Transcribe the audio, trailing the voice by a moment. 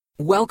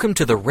Welcome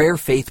to the Rare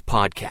Faith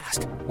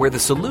Podcast, where the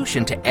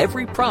solution to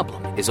every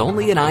problem is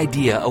only an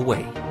idea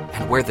away,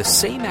 and where the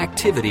same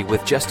activity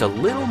with just a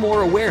little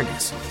more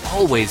awareness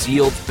always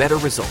yields better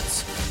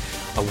results.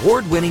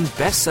 Award-winning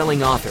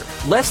best-selling author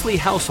Leslie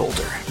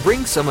Householder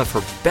brings some of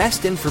her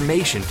best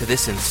information to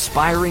this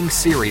inspiring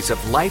series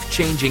of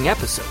life-changing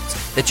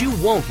episodes that you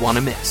won't want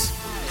to miss.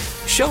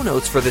 Show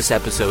notes for this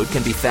episode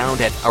can be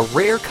found at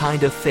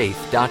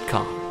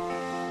ararekindoffaith.com.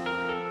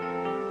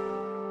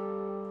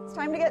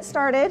 Time to get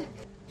started.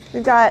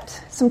 We've got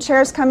some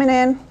chairs coming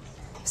in.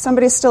 If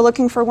somebody's still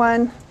looking for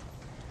one,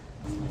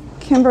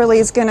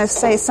 Kimberly's going to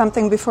say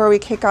something before we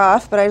kick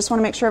off, but I just want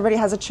to make sure everybody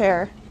has a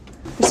chair.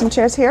 There's some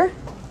chairs here.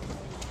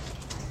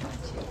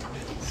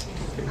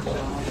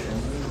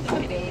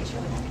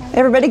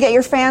 Everybody get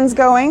your fans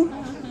going.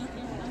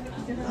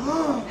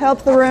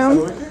 Help the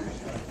room.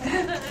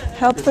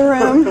 Help the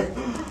room.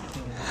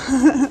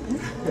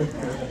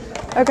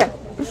 Okay.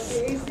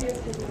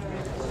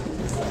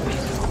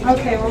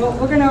 Okay, well,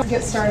 we're going to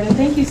get started.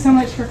 Thank you so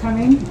much for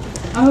coming.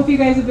 I hope you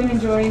guys have been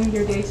enjoying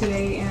your day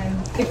today, and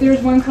if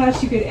there's one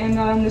class you could end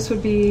on, this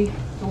would be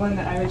the one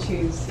that I would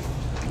choose.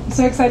 I'm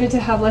so excited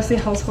to have Leslie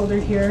Householder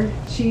here.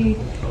 She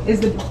is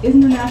the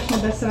international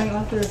best-selling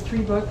author of 3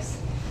 books,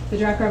 The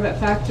Jackrabbit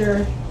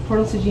Factor,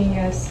 Portal to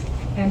Genius,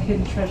 and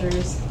Hidden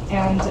Treasures.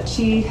 And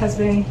she has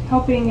been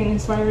helping and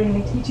inspiring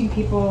and teaching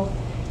people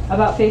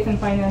about faith and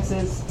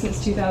finances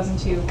since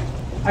 2002.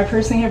 I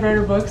personally have read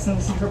her books and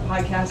listened to her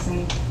podcasts,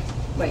 and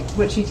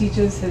what she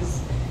teaches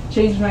has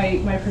changed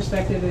my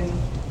perspective and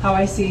how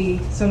I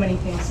see so many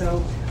things.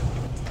 So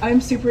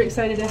I'm super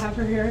excited to have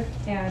her here,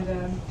 and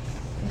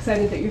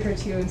excited that you're here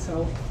too, and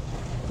so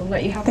we'll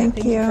let you have it.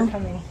 Thank you for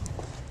coming.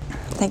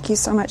 Thank you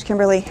so much,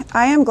 Kimberly.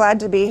 I am glad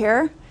to be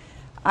here.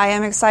 I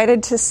am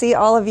excited to see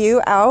all of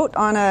you out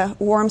on a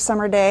warm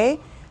summer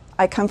day.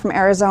 I come from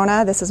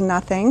Arizona. This is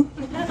nothing.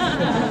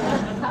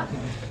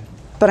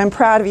 But I'm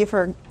proud of you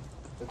for...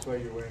 That's why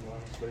you're wearing long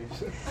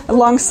sleeves.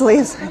 Long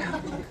sleeves.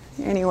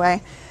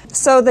 Anyway,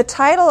 so the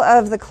title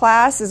of the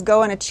class is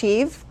Go and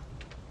Achieve.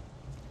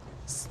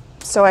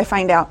 So I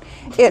find out.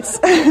 It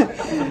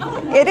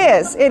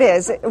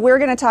is. We're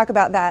going to talk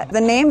about that. The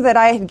name that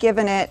I had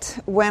given it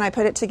when I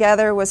put it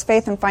together was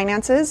Faith and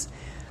Finances.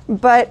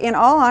 But in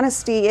all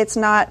honesty, it's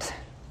not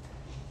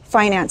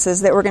finances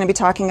that we're going to be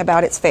talking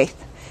about, it's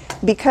faith.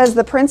 Because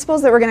the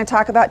principles that we're going to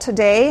talk about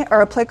today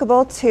are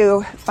applicable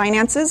to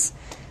finances,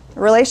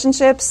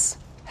 relationships,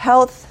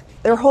 health,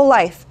 their whole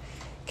life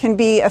can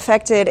be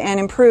affected and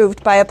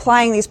improved by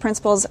applying these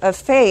principles of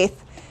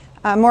faith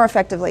more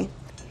effectively.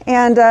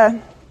 And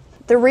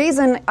the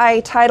reason I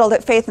titled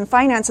it Faith and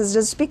Finances is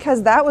just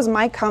because that was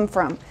my come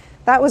from.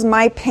 That was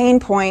my pain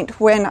point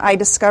when I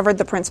discovered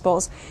the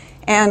principles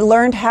and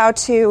learned how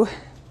to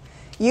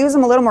use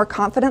them a little more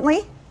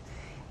confidently.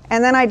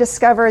 And then I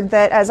discovered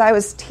that as I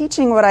was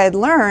teaching what I had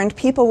learned,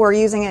 people were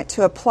using it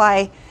to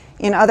apply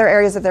in other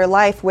areas of their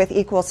life with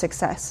equal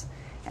success.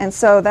 And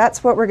so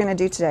that's what we're going to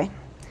do today.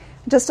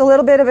 Just a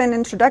little bit of an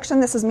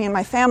introduction. This is me and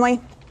my family.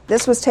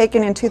 This was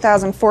taken in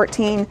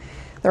 2014.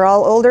 They're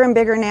all older and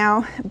bigger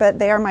now, but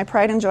they are my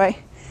pride and joy.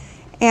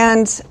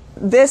 And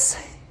this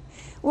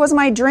was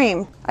my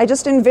dream. I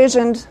just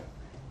envisioned,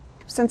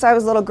 since I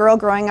was a little girl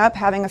growing up,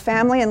 having a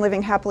family and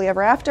living happily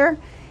ever after.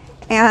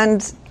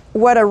 And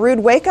what a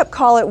rude wake-up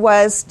call it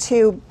was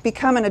to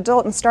become an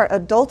adult and start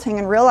adulting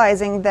and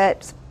realizing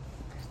that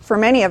for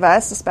many of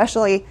us,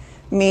 especially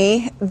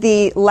me,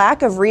 the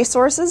lack of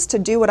resources to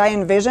do what I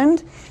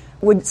envisioned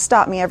would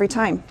stop me every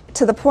time,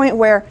 to the point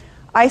where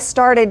I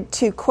started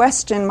to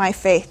question my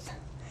faith,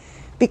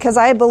 because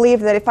I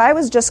believed that if I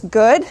was just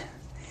good,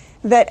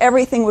 that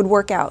everything would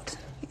work out.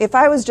 If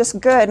I was just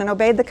good and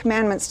obeyed the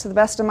commandments to the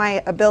best of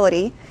my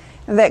ability,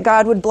 that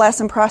God would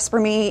bless and prosper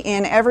me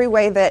in every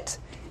way that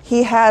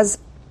He has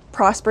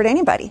prospered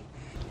anybody.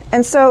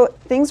 And so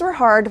things were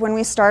hard when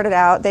we started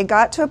out. They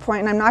got to a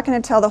point, and I'm not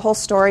going to tell the whole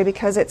story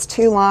because it's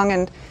too long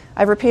and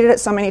I've repeated it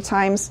so many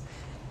times.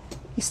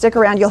 You stick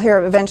around, you'll hear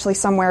it eventually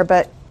somewhere.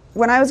 But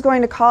when I was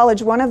going to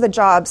college, one of the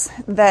jobs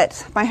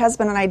that my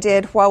husband and I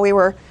did while we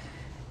were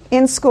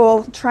in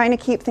school trying to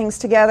keep things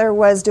together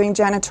was doing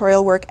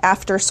janitorial work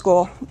after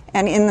school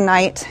and in the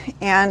night.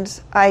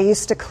 And I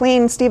used to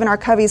clean Stephen R.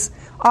 Covey's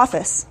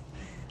office.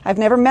 I've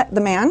never met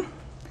the man,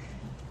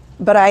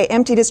 but I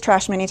emptied his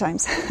trash many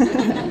times.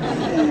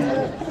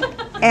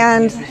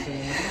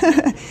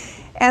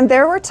 And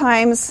there were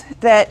times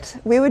that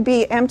we would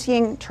be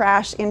emptying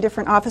trash in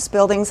different office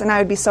buildings, and I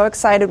would be so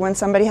excited when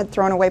somebody had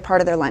thrown away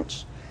part of their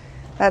lunch.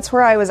 That's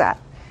where I was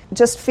at.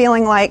 Just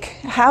feeling like,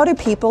 how do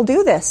people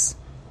do this?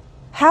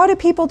 How do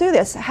people do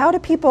this? How do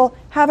people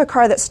have a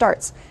car that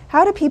starts?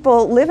 How do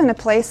people live in a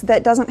place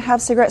that doesn't have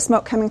cigarette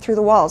smoke coming through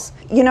the walls?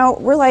 You know,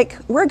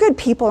 we're good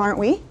people, aren't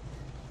we?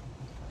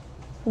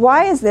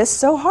 Why is this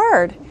so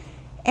hard?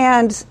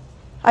 And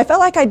I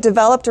felt like I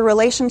developed a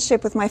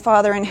relationship with my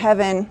Father in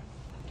heaven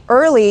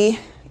early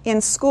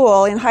in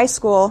school, in high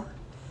school,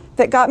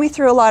 that got me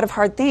through a lot of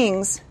hard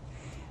things,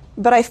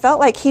 but I felt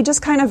like He just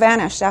kind of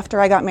vanished after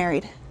I got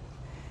married.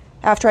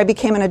 after I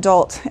became an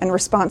adult and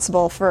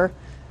responsible for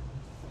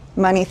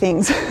money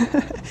things.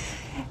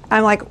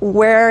 I'm like,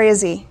 where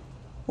is he?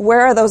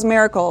 Where are those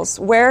miracles?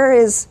 Where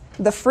is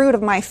the fruit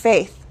of my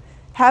faith?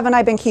 Haven't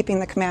I been keeping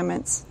the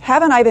commandments?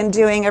 Haven't I been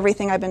doing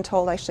everything I've been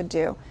told I should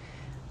do?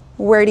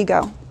 Where'd he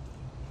go?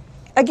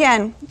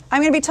 Again,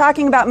 I'm going to be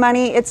talking about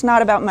money. It's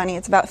not about money.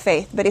 It's about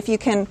faith. But if you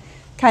can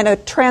kind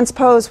of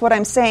transpose what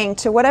I'm saying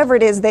to whatever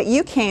it is that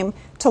you came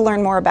to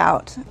learn more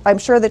about, I'm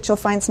sure that you'll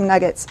find some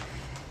nuggets.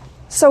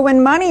 So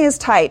when money is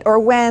tight, or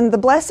when the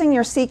blessing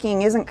you're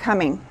seeking isn't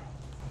coming,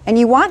 and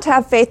you want to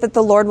have faith that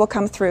the Lord will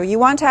come through, you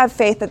want to have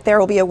faith that there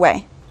will be a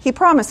way. He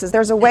promises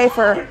there's a way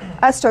for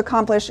us to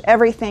accomplish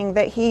everything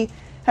that he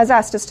has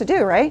asked us to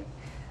do, right?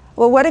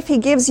 Well, what if he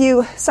gives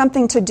you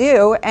something to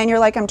do and you're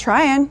like, I'm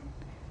trying.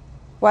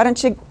 Why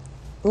don't you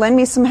lend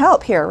me some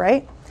help here,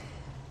 right?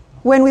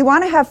 When we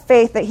want to have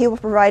faith that he will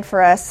provide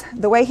for us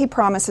the way he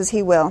promises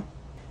he will,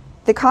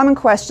 the common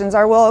questions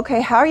are, well,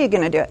 okay, how are you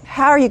going to do it?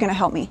 How are you going to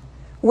help me?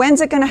 When's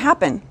it going to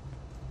happen?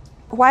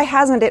 Why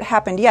hasn't it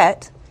happened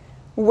yet?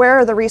 Where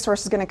are the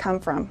resources going to come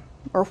from?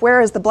 Or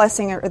where is the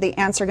blessing or the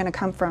answer going to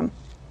come from?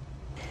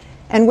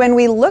 And when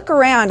we look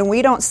around and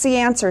we don't see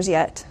answers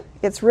yet,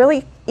 it's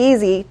really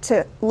easy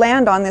to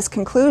land on this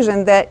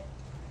conclusion that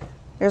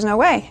there's no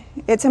way.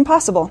 It's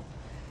impossible.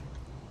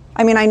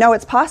 I mean, I know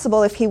it's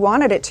possible if he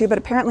wanted it to, but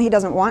apparently he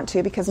doesn't want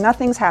to because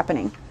nothing's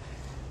happening.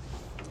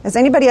 Has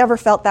anybody ever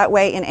felt that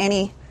way in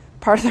any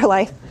part of their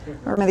life?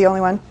 Or am I the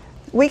only one?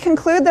 We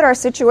conclude that our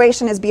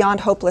situation is beyond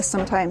hopeless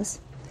sometimes.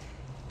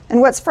 And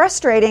what's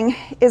frustrating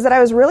is that I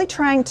was really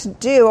trying to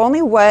do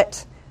only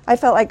what I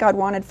felt like God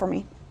wanted for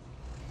me.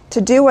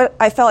 To do what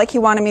I felt like he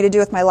wanted me to do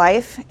with my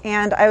life.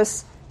 And I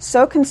was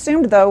so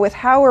consumed, though, with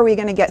how are we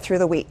going to get through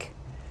the week.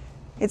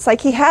 It's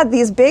like he had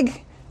these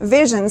big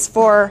visions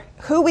for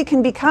who we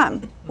can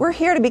become. We're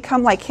here to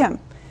become like him.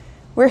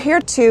 We're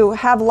here to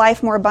have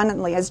life more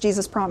abundantly, as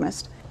Jesus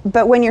promised.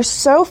 But when you're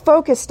so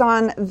focused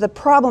on the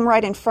problem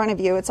right in front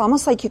of you, it's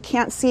almost like you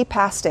can't see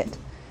past it.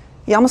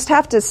 You almost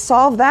have to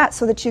solve that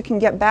so that you can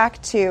get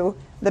back to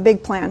the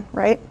big plan,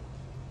 right?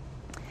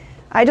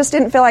 I just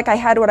didn't feel like I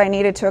had what I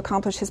needed to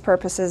accomplish his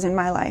purposes in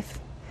my life.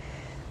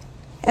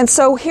 And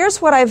so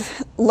here's what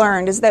I've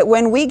learned, is that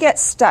when we get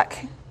stuck,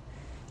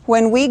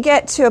 when we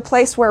get to a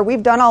place where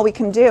we've done all we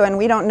can do and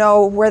we don't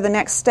know where the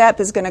next step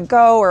is going to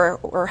go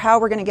or how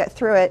we're going to get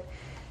through it,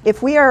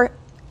 if we are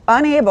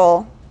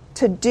unable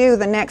to do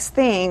the next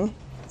thing,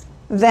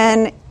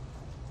 then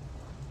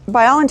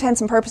by all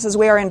intents and purposes,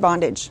 we are in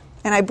bondage.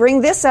 And I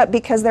bring this up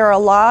because there are a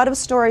lot of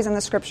stories in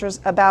the scriptures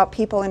about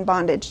people in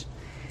bondage.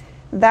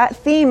 That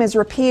theme is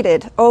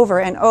repeated over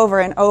and over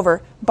and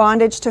over.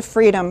 Bondage to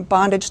freedom,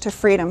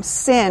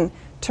 sin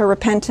to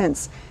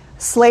repentance,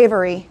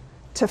 slavery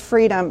to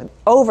freedom,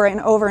 over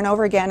and over and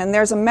over again. And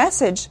there's a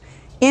message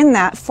in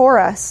that for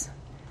us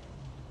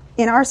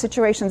in our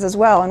situations as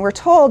well. And we're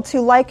told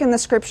to liken the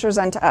scriptures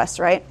unto us,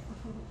 right?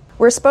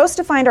 We're supposed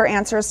to find our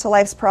answers to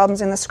life's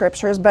problems in the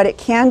scriptures, but it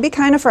can be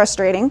kind of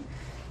frustrating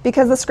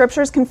because the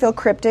scriptures can feel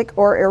cryptic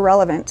or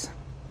irrelevant.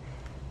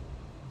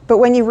 But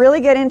when you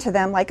really get into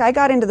them, like I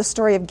got into the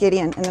story of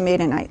Gideon and the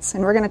Midianites,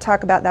 and we're going to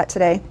talk about that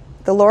today.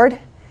 The Lord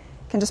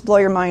can just blow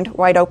your mind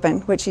wide open,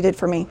 which he did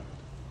for me.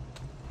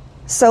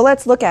 So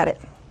let's look at it.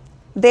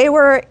 They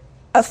were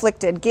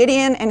afflicted.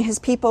 Gideon and his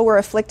people were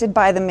afflicted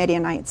by the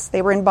Midianites.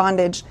 They were in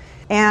bondage.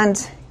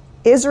 And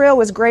Israel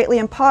was greatly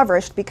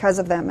impoverished because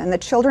of them. And the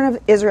children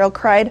of Israel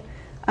cried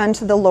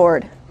unto the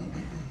Lord.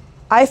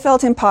 I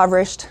felt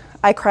impoverished.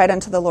 I cried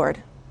unto the Lord.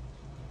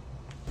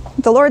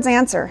 The Lord's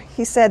answer,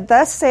 he said,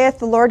 Thus saith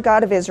the Lord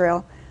God of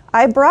Israel,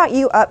 I brought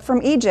you up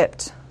from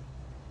Egypt,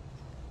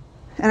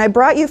 and I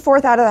brought you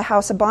forth out of the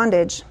house of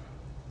bondage.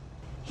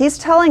 He's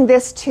telling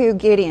this to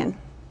Gideon.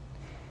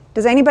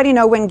 Does anybody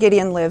know when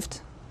Gideon lived?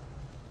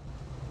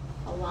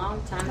 A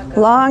long time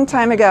ago. Long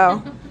time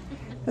ago.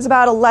 It was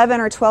about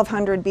 11 or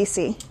 1200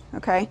 BC,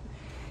 okay?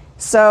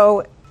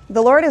 So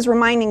the Lord is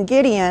reminding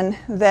Gideon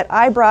that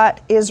I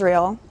brought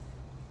Israel,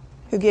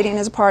 who Gideon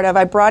is a part of,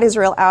 I brought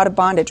Israel out of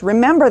bondage.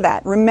 Remember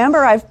that.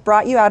 Remember I've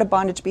brought you out of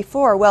bondage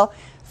before. Well,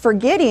 for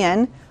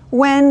Gideon,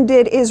 when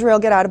did Israel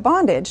get out of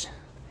bondage?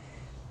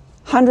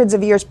 Hundreds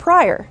of years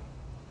prior.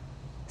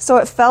 So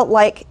it felt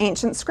like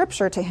ancient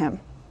scripture to him.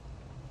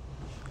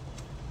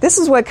 This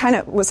is what kind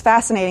of was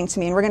fascinating to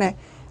me, and we're going to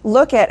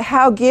look at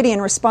how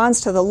Gideon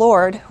responds to the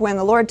Lord when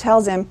the Lord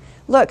tells him,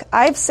 look,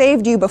 I've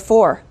saved you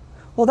before.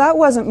 Well, that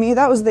wasn't me,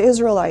 that was the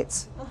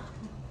Israelites.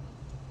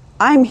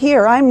 I'm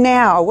here, I'm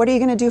now. What are you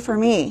going to do for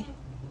me?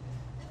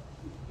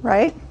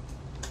 Right?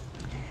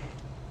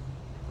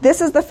 This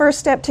is the first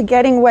step to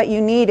getting what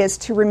you need, is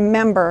to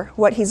remember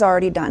what he's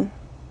already done.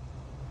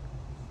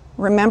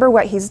 Remember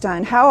what he's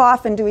done. How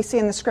often do we see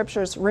in the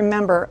scriptures,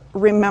 remember,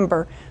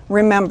 remember,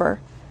 remember?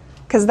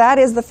 Because that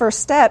is the first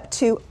step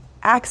to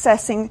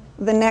accessing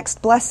the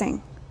next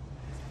blessing.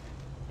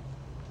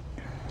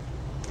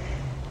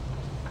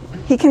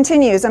 He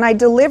continues, and I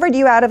delivered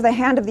you out of the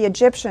hand of the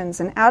Egyptians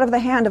and out of the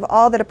hand of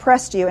all that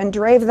oppressed you and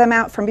drave them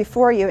out from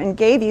before you and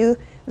gave you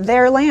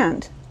their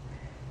land.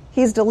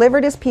 He's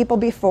delivered his people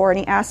before, and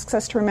he asks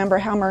us to remember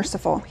how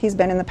merciful he's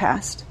been in the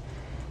past.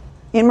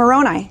 In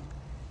Moroni,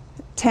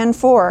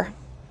 10:4.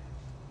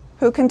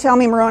 Who can tell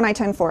me Moroni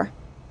 10:4?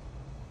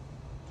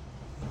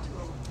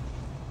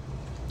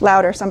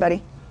 Louder,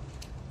 somebody.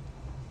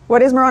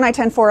 What is Moroni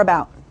 10:4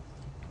 about?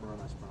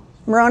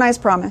 Moroni's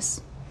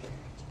promise.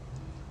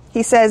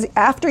 He says,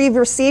 after you've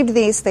received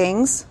these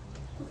things,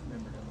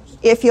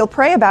 if you'll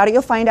pray about it,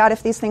 you'll find out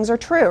if these things are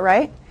true,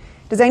 right?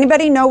 Does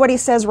anybody know what he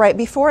says right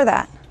before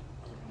that?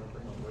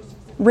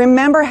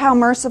 Remember how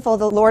merciful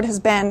the Lord has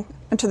been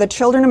unto the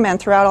children of men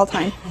throughout all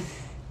time.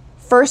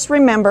 First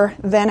remember,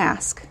 then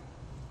ask.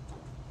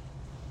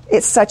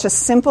 It's such a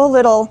simple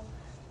little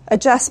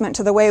adjustment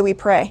to the way we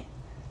pray.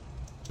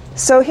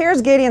 So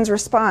here's Gideon's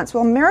response.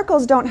 Well,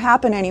 miracles don't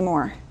happen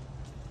anymore.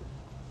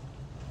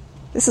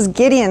 This is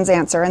Gideon's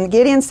answer. And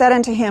Gideon said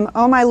unto him,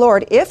 O my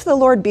Lord, if the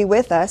Lord be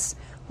with us,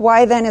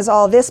 why then is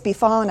all this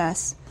befallen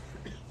us?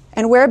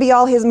 And where be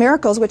all his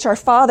miracles which our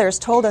fathers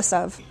told us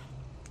of?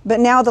 But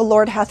now the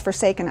Lord hath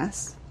forsaken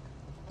us.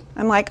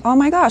 I'm like, oh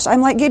my gosh,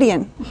 I'm like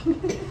Gideon.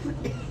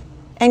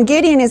 And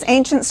Gideon is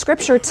ancient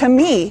scripture to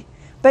me,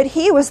 but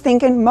he was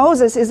thinking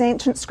Moses is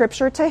ancient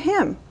scripture to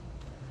him.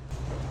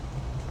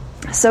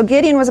 So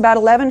Gideon was about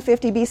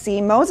 1150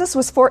 BC. Moses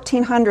was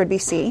 1400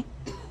 BC.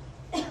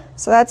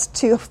 So that's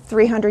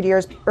 300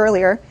 years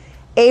earlier.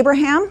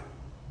 Abraham,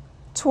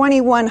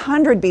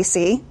 2100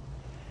 BC.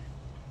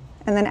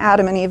 And then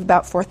Adam and Eve,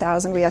 about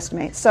 4,000 we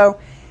estimate. So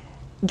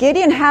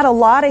Gideon had a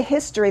lot of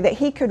history that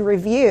he could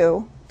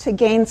review to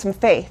gain some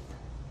faith.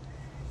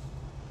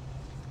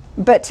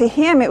 But to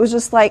him, it was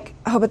just like,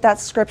 oh, but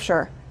that's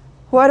scripture.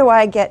 What do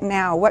I get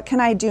now? What can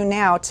I do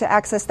now to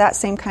access that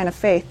same kind of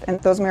faith and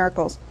those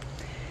miracles?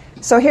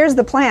 So here's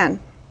the plan.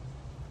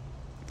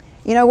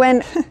 You know,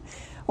 when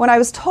I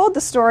was told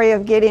the story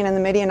of Gideon and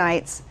the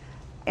Midianites,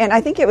 and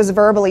I think it was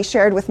verbally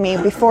shared with me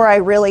before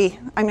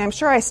I'm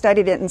sure I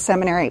studied it in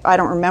seminary. I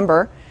don't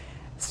remember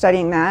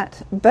studying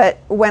that. But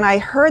when I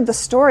heard the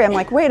story, I'm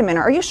like, wait a minute,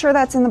 are you sure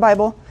that's in the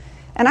Bible?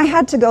 And I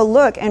had to go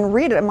look and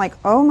read it. I'm like,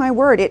 oh my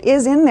word, it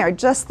is in there,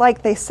 just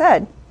like they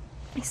said.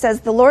 He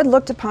says, the Lord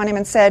looked upon him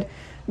and said,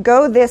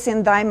 go this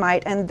in thy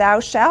might, and thou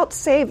shalt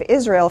save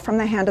Israel from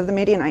the hand of the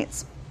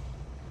Midianites.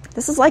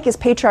 This is like his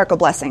patriarchal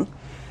blessing.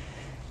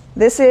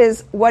 This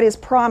is what is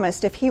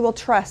promised if he will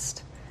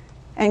trust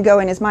and go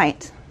in his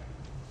might.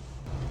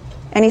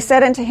 And he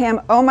said unto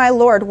him, O my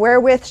Lord,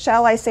 wherewith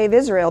shall I save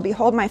Israel?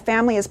 Behold, my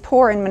family is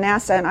poor in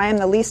Manasseh, and I am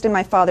the least in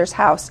my father's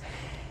house.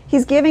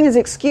 He's giving his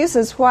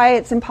excuses why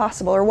it's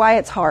impossible or why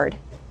it's hard.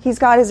 He's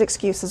got his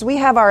excuses. We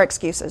have our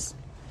excuses.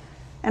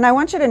 And I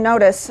want you to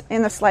notice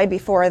in the slide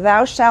before,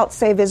 thou shalt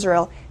save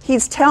Israel.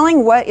 He's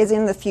telling what is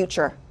in the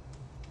future,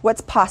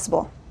 what's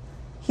possible.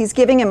 He's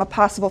giving him a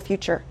possible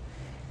future.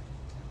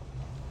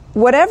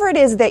 Whatever it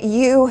is that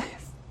you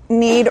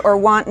need or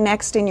want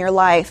next in your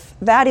life,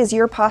 that is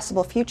your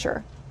possible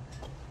future.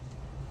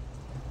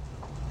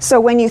 So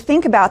when you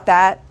think about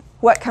that,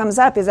 what comes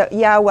up is that,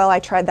 yeah, well, I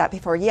tried that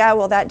before. Yeah,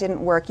 well, that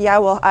didn't work. Yeah,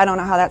 well, I don't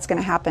know how that's going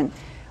to happen.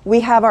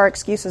 We have our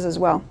excuses as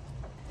well.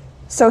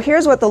 So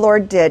here's what the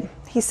Lord did.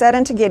 He said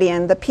unto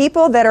Gideon, the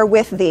people that are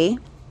with thee,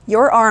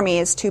 your army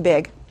is too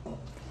big.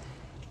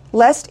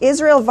 Lest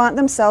Israel vaunt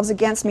themselves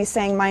against me,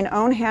 saying, mine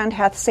own hand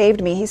hath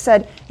saved me. He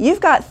said, you've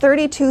got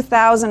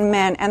 32,000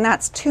 men, and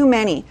that's too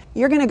many.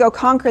 You're going to go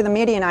conquer the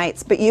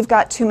Midianites, but you've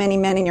got too many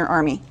men in your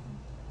army.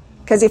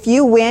 Because if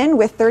you win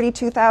with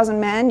 32,000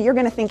 men, you're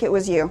going to think it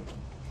was you.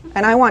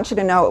 And I want you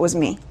to know it was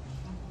me.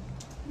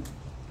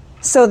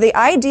 So the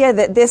idea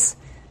that this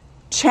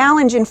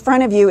challenge in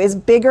front of you is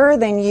bigger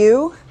than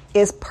you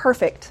is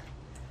perfect.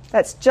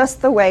 That's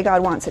just the way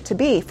God wants it to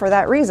be for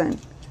that reason.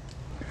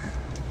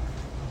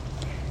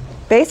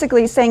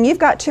 Basically saying, you've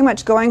got too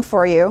much going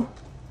for you.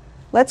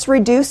 Let's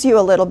reduce you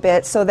a little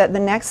bit so that the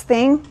next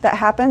thing that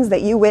happens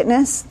that you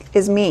witness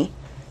is me.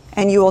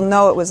 And you will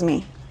know it was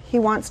me. He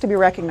wants to be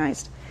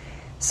recognized.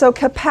 So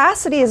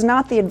capacity is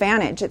not the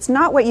advantage. It's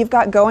not what you've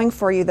got going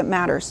for you that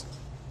matters.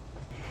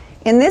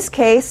 In this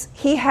case,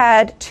 he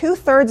had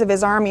 2/3 of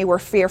his army were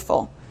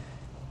fearful.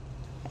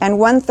 And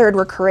 1/3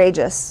 were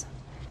courageous.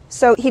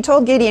 So he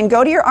told Gideon,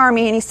 go to your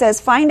army, and he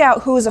says, find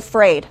out who's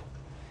afraid.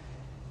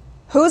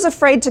 Who's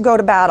afraid to go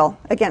to battle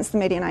against the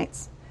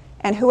Midianites?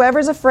 And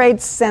whoever's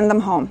afraid, send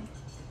them home.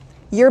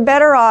 You're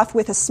better off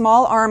with a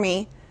small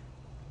army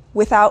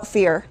without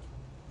fear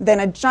than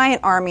a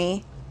giant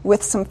army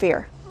with some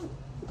fear.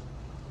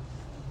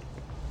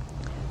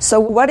 So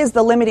what is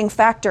the limiting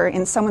factor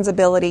in someone's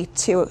ability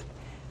to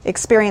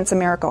experience a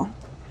miracle?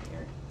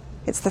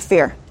 It's the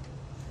fear.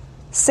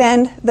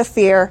 Send the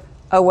fear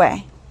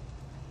away.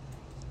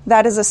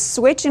 That is a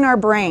switch in our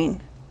brain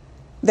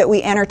that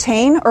we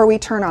entertain or we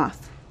turn off.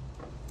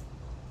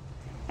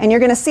 And you're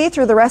going to see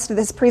through the rest of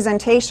this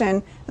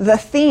presentation the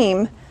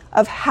theme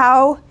of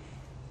how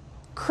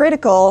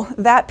critical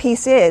that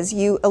piece is.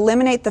 You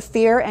eliminate the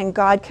fear and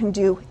God can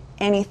do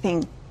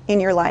anything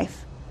in your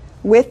life.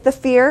 With the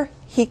fear,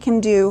 he can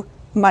do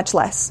much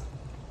less.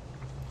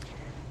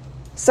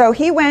 So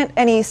he went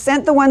and he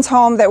sent the ones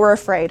home that were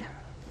afraid.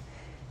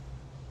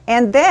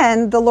 And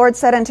then the Lord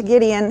said unto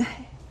Gideon,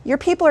 your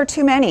people are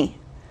too many.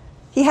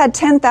 He had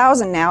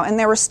 10,000 now, and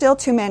there were still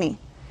too many.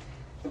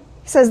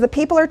 He says, the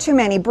people are too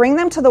many. Bring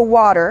them to the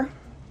water,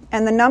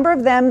 and the number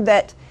of them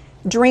that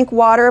drink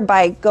water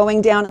by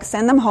going down,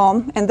 send them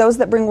home, and those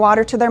that bring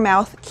water to their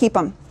mouth, keep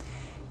them.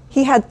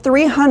 He had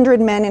 300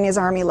 men in his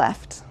army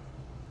left.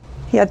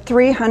 He had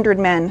 300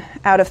 men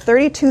out of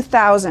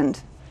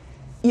 32,000.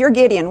 You're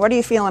Gideon. What are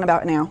you feeling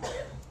about now?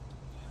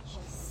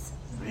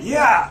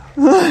 Yeah!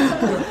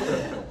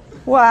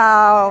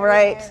 Wow,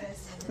 right.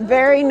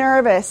 Very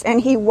nervous.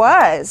 And he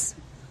was.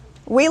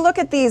 We look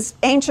at these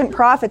ancient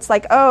prophets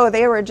like, oh,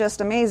 they were just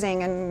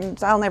amazing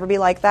and I'll never be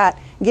like that.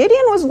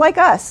 Gideon was like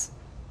us.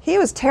 He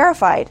was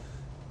terrified.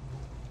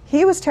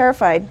 He was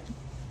terrified.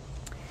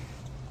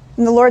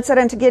 And the Lord said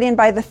unto Gideon,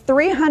 by the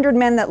 300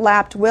 men that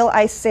lapped will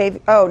I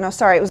save... Oh, no,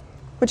 sorry. It was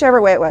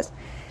whichever way it was.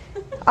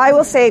 I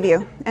will save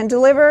you and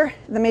deliver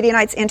the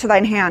Midianites into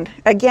thine hand.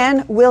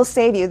 Again, will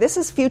save you. This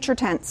is future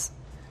tense.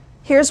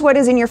 Here's what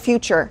is in your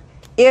future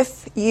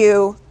if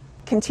you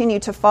continue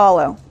to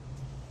follow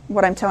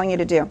what I'm telling you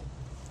to do.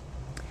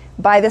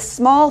 By the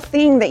small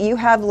thing that you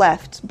have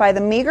left, by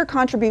the meager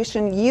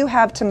contribution you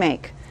have to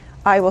make,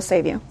 I will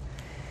save you.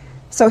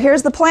 So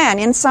here's the plan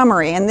in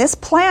summary. And this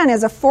plan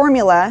is a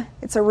formula.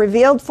 It's a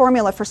revealed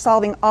formula for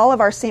solving all of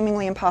our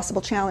seemingly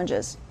impossible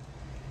challenges.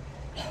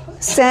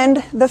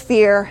 Send the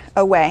fear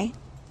away.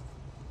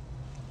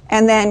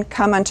 And then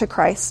come unto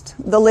Christ,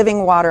 the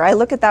living water. I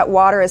look at that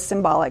water as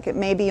symbolic. It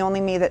may be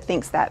only me that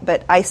thinks that,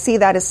 but I see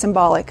that as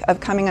symbolic of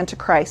coming unto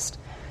Christ.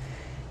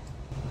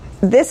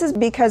 This is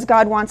because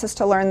God wants us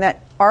to learn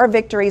that our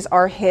victories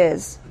are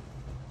His.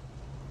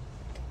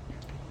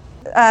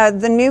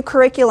 The new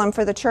curriculum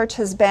for the church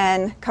has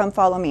been, come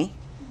follow me,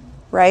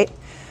 right?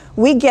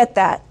 We get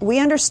that. We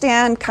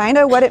understand kind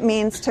of what it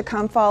means to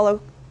come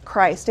follow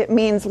Christ. It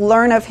means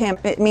learn of Him.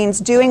 It means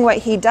doing what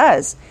He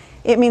does.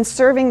 It means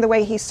serving the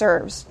way He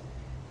serves,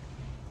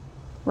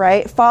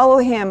 right? Follow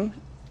Him.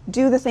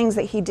 Do the things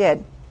that He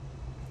did.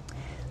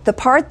 The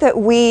part that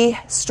we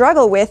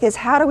struggle with is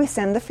how do we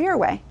send the fear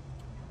away?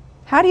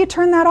 How do you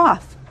turn that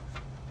off?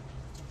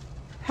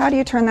 How do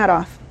you turn that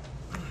off?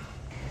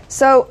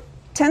 So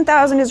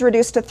 10,000 is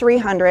reduced to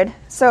 300.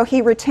 So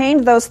he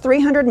retained those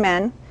 300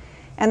 men,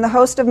 and the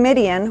host of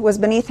Midian was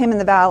beneath him in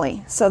the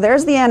valley. So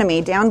there's the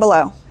enemy down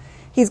below.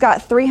 He's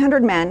got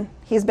 300 men.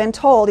 He's been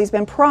told, he's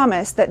been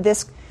promised that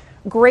this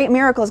great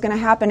miracle is going to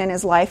happen in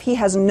his life. He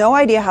has no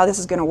idea how this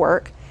is going to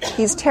work.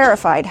 He's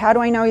terrified. How do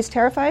I know he's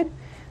terrified?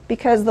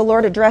 Because the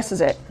Lord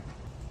addresses it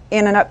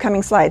in an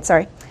upcoming slide.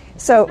 Sorry.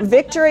 So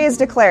victory is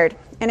declared.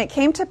 And it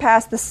came to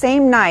pass the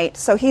same night.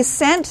 So he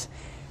sent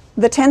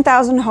the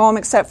 10,000 home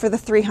except for the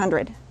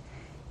 300.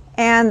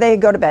 And they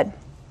go to bed.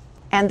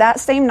 And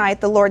that same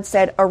night the Lord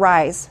said,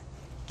 arise,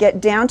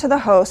 get down to the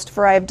host,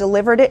 for I have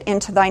delivered it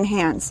into thine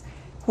hands.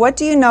 What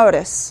do you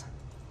notice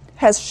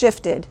has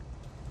shifted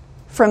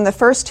from the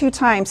first two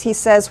times he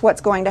says what's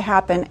going to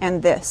happen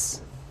and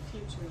this?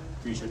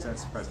 Future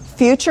tense, present tense.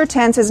 Future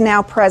tense is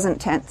now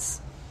present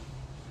tense.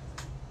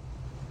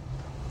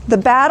 The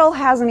battle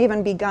hasn't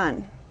even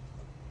begun.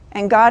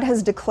 And God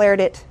has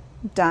declared it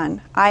done.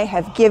 I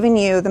have given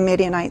you the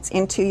Midianites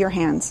into your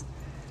hands.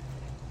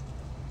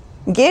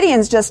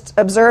 Gideon's just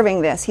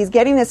observing this. He's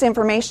getting this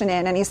information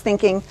in and he's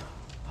thinking,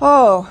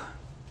 oh,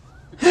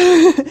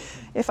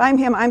 if I'm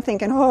him, I'm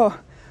thinking, oh,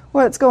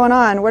 what's going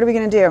on? What are we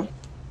going to do?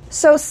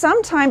 So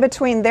sometime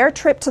between their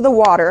trip to the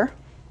water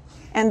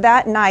and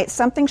that night,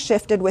 something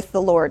shifted with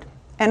the Lord.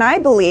 And I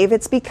believe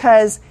it's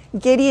because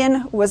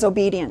Gideon was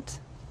obedient.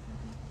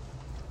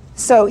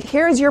 So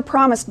here's your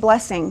promised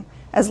blessing.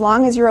 As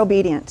long as you're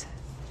obedient.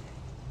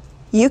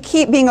 You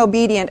keep being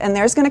obedient, and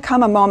there's going to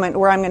come a moment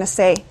where I'm going to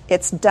say,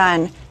 it's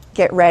done,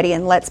 get ready,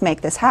 and let's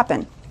make this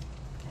happen.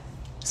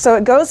 So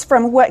it goes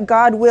from what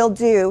God will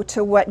do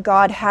to what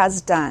God has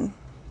done,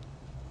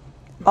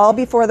 all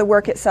before the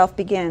work itself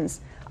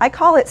begins. I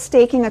call it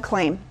staking a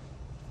claim.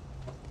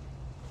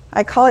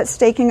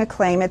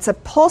 It's a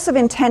pulse of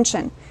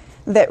intention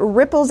that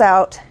ripples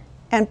out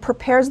and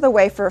prepares the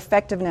way for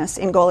effectiveness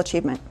in goal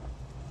achievement.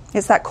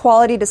 It's that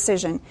quality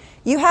decision.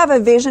 You have a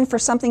vision for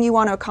something you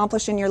want to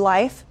accomplish in your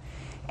life,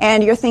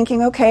 and you're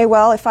thinking, okay,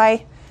 well,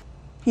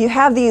 you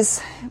have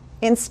these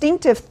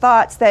instinctive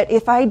thoughts that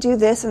if I do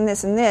this and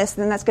this and this,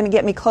 then that's going to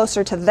get me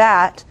closer to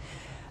that.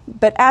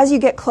 But as you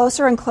get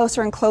closer and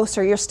closer and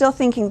closer, you're still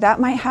thinking that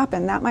might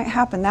happen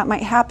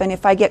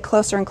if I get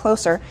closer and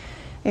closer.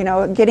 You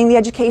know, getting the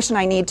education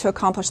I need to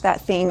accomplish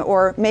that thing,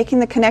 or making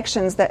the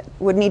connections that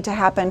would need to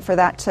happen for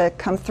that to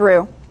come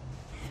through.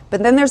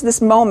 But then there's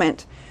this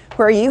moment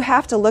where you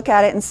have to look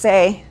at it and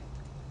say,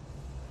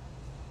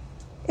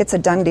 it's a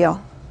done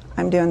deal.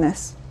 I'm doing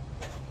this.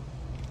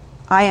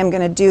 I am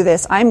going to do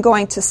this. I'm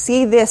going to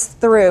see this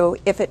through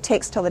if it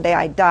takes till the day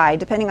I die,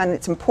 depending on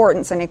its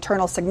importance and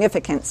eternal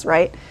significance,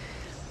 right?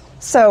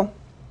 So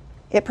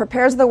it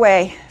prepares the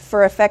way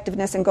for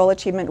effectiveness and goal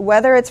achievement.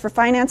 Whether it's for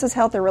finances,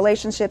 health, or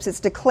relationships,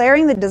 it's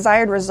declaring the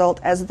desired result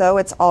as though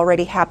it's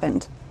already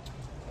happened.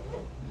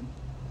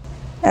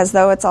 As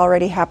though it's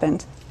already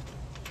happened.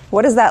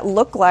 What does that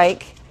look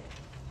like?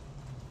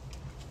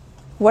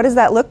 What does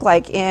that look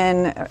like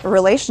in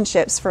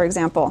relationships, for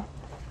example?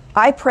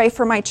 I pray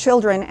for my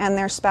children and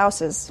their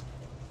spouses.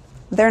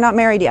 They're not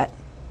married yet.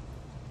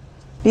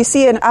 Do you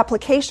see an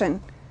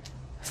application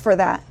for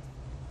that?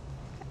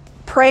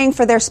 Praying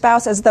for their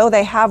spouse as though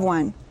they have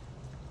one.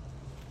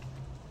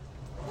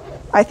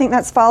 I think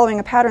that's following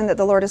a pattern that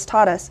the Lord has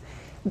taught us.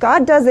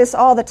 God does this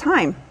all the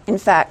time, in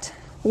fact.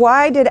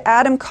 Why did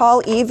Adam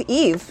call Eve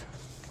Eve?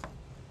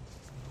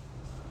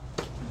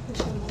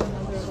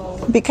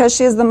 Because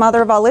she is the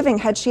mother of all living.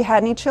 Had she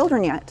had any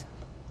children yet?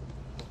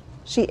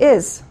 She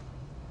is.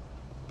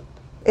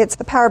 It's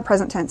the power of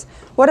present tense.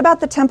 What about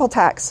the temple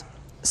tax?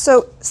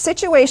 So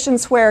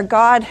situations where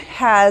God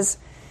has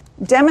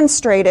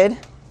demonstrated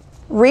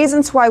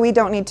reasons why we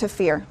don't need to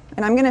fear.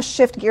 And I'm going to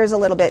shift gears a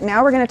little bit.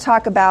 Now we're going to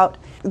talk about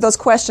those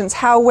questions,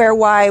 how, where,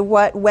 why,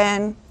 what,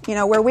 when,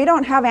 where we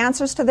don't have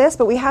answers to this,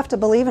 but we have to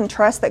believe and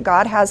trust that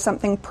God has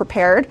something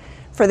prepared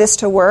for this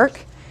to work.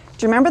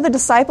 Do you remember the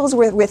disciples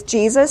were with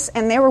Jesus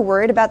and they were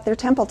worried about their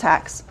temple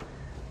tax?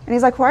 And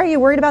he's like, why are you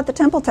worried about the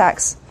temple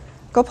tax?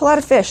 Go pull out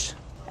a fish.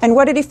 And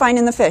what did he find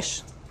in the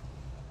fish?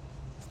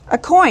 A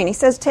coin. He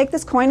says, take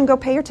this coin and go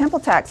pay your temple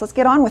tax. Let's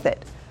get on with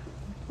it.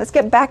 Let's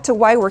get back to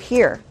why we're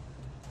here.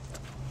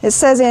 It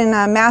says in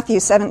Matthew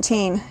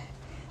 17,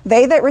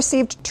 they that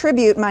received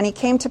tribute money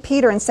came to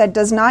Peter and said,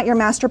 does not your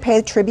master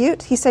pay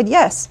tribute? He said,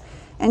 yes.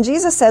 And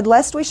Jesus said,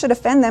 lest we should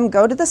offend them,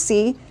 go to the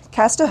sea,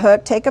 cast a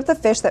hook, take up the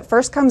fish that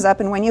first comes up,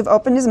 and when you've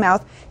opened his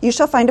mouth, you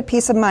shall find a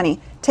piece of money.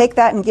 Take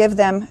that and give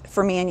them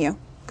for me and you.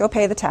 Go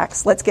pay the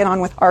tax. Let's get on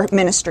with our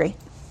ministry.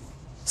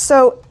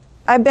 So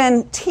I've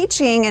been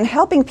teaching and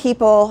helping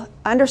people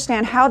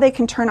understand how they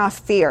can turn off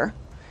fear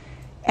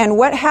and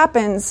what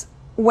happens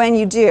when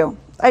you do.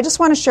 I just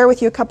want to share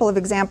with you a couple of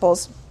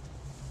examples.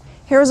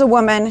 Here's a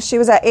woman. She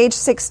was at age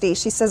 60.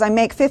 She says, I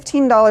make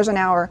 $15 an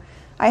hour.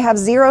 I have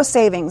zero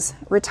savings,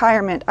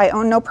 retirement. I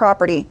own no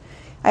property.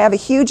 I have a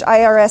huge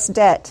IRS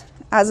debt.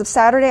 As of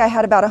Saturday, I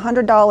had about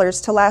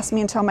 $100 to last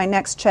me until my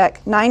next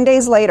check. 9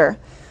 days later.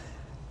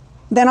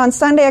 Then on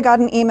Sunday, I got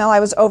an email I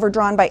was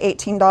overdrawn by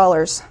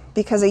 $18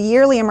 because a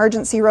yearly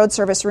emergency road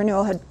service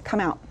renewal had come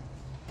out.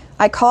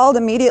 I called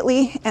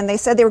immediately, and they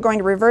said they were going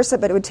to reverse it,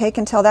 but it would take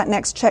until that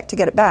next check to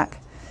get it back.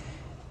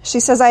 She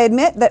says, I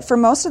admit that for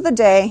most of the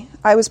day,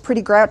 I was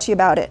pretty grouchy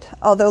about it,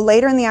 although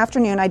later in the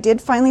afternoon, I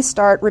did finally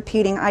start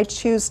repeating, I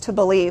choose to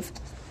believe.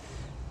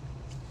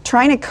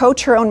 Trying to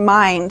coach her own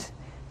mind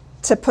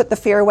to put the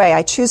fear away.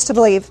 I choose to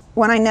believe.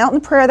 When I knelt in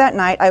prayer that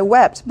night, I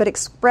wept, but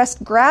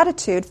expressed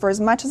gratitude for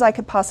as much as I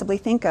could possibly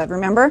think of.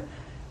 Remember?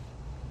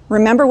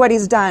 Remember what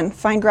he's done.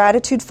 Find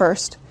gratitude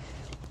first.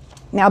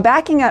 Now,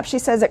 backing up, she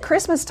says, at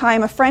Christmas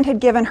time, a friend had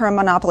given her a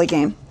Monopoly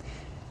game.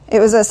 It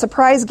was a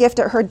surprise gift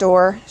at her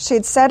door. She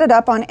had set it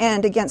up on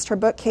end against her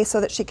bookcase so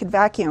that she could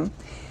vacuum.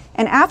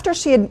 And after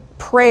she had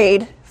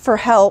prayed for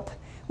help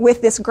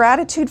with this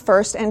gratitude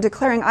first and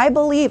declaring,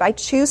 I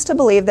choose to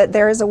believe that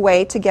there is a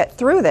way to get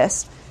through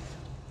this,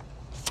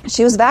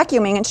 she was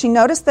vacuuming and she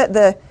noticed that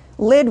the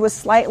lid was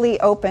slightly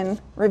open,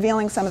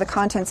 revealing some of the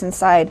contents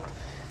inside.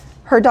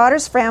 Her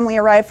daughter's family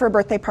arrived for a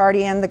birthday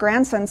party and the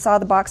grandson saw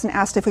the box and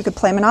asked if we could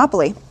play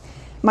Monopoly.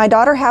 My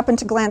daughter happened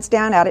to glance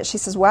down at it. She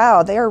says,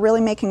 wow, they are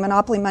really making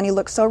Monopoly money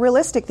look so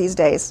realistic these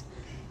days.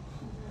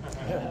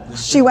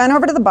 She went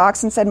over to the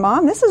box and said,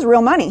 Mom, this is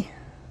real money.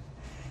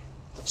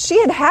 She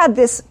had had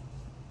this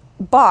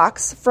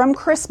box from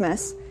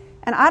Christmas,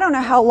 and I don't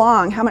know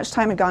how much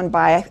time had gone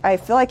by. I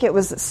feel like it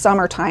was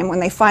summertime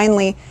when they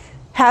finally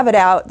have it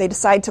out. They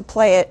decide to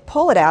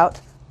pull it out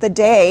the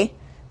day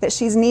that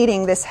she's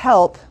needing this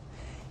help.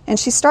 And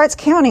she starts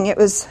counting. It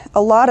was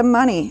a lot of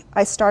money.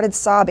 I started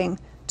sobbing.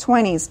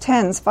 20s,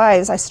 10s,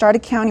 5s. I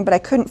started counting, but I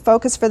couldn't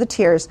focus for the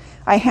tears.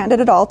 I handed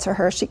it all to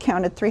her. She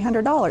counted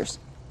 $300.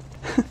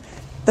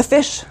 The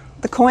fish,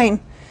 the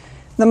coin,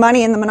 the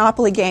money in the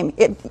Monopoly game.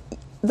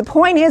 The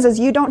point is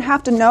you don't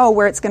have to know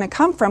where it's going to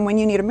come from when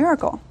you need a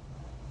miracle.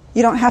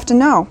 You don't have to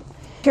know.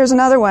 Here's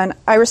another one.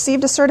 I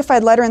received a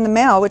certified letter in the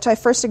mail, which I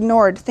first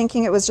ignored,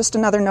 thinking it was just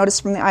another notice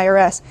from the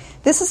IRS.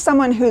 This is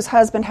someone whose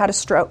husband had a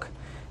stroke,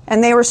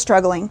 and they were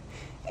struggling.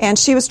 And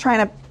she was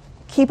trying to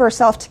keep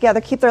herself together,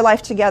 keep their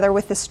life together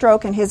with the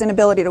stroke and his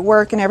inability to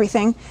work and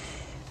everything.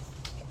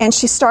 And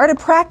she started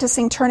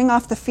practicing turning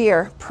off the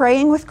fear,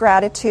 praying with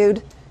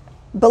gratitude,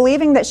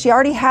 believing that she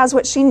already has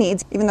what she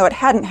needs, even though it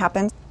hadn't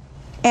happened.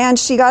 And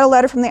she got a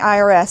letter from the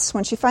IRS.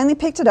 When she finally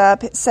picked it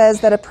up, it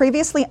says that a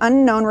previously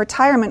unknown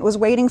retirement was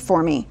waiting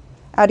for me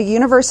at a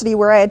university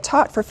where I had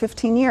taught for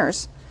 15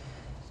 years.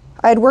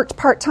 I had worked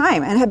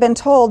part-time and had been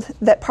told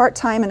that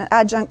part-time and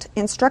adjunct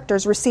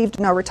instructors received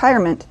no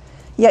retirement.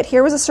 Yet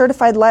here was a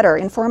certified letter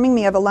informing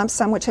me of a lump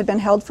sum which had been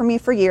held for me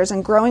for years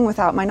and growing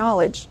without my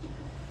knowledge.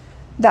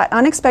 That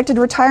unexpected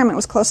retirement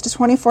was close to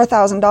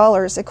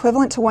 $24,000,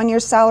 equivalent to 1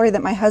 year's salary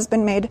that my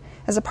husband made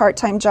as a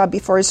part-time job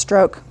before his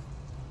stroke.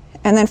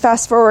 And then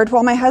fast forward,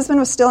 while my husband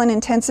was still in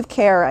intensive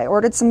care, I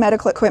ordered some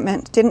medical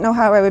equipment, didn't know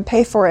how I would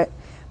pay for it.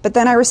 But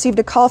then I received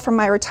a call from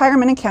my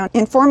retirement account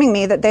informing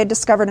me that they had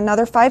discovered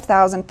another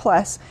 $5,000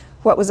 plus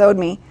what was owed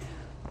me.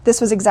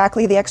 this was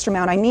exactly the extra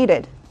amount I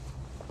needed.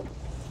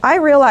 I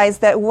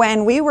realized that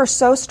when we were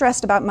so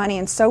stressed about money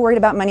and so worried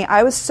about money,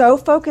 I was so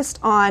focused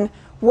on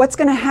what's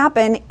going to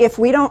happen if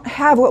we don't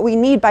have what we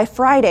need by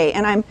Friday.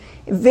 And I'm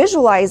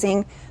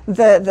visualizing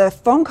the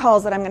phone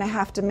calls that I'm going to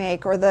have to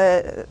make, or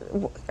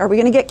are we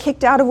going to get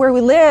kicked out of where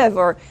we live,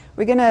 or are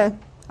we going to,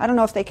 I don't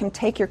know if they can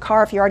take your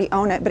car if you already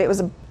own it, but it was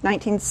a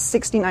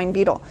 1969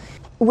 Beetle.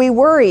 We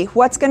worry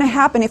what's going to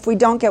happen if we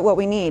don't get what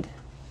we need.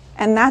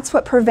 And that's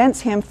what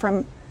prevents him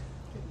from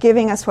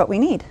giving us what we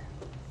need.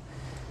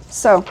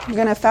 So I'm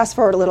going to fast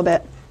forward a little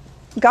bit.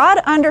 God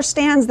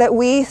understands that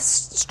we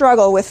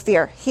struggle with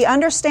fear. He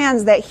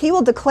understands that he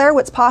will declare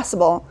what's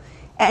possible,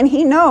 and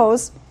he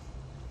knows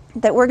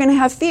that we're going to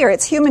have fear.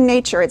 It's human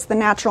nature. It's the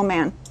natural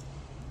man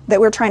that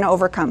we're trying to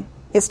overcome,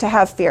 is to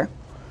have fear.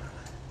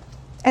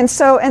 And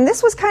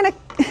this was kind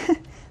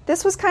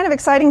of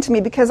exciting to me,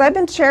 because I've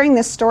been sharing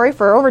this story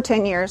for over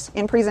 10 years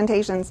in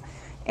presentations.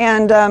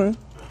 And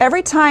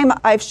every time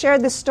I've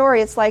shared this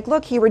story, it's like,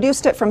 look, he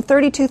reduced it from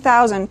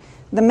 32,000,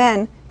 the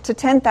men, to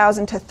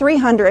 10,000 to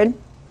 300,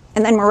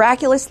 and then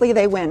miraculously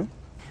they win.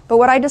 But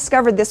what I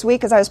discovered this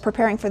week as I was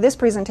preparing for this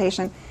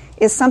presentation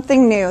is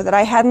something new that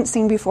I hadn't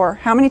seen before.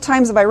 How many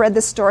times have I read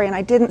this story and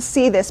I didn't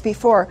see this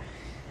before?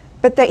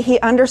 But that he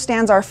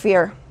understands our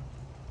fear.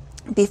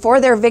 Before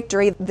their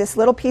victory, this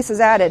little piece is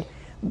added.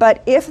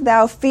 But if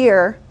thou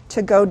fear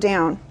to go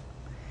down,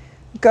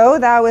 go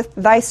thou with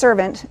thy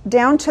servant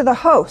down to the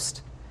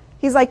host.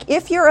 He's like,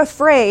 if you're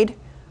afraid,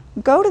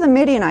 go to the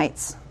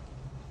Midianites.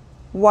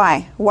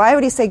 Why? Why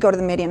would he say go to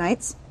the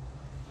Midianites?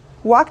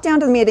 Walk down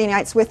to the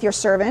Midianites with your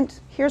servant.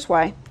 Here's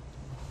why.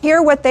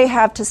 Hear what they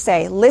have to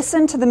say.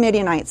 Listen to the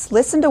Midianites.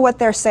 Listen to what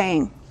they're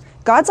saying.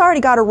 God's already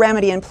got a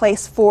remedy in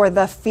place for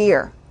the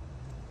fear,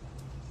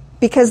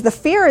 because the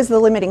fear is the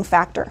limiting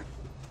factor.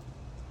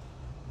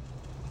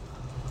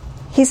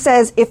 He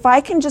says, if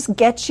I can just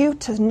get you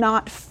to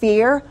not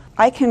fear,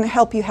 I can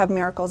help you have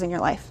miracles in your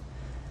life.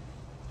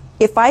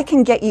 If I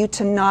can get you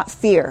to not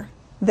fear,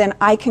 then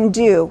I can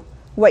do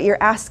what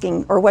you're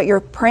asking or what you're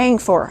praying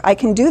for. I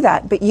can do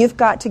that, but you've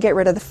got to get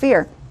rid of the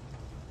fear.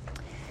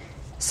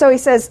 So he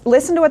says,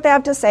 listen to what they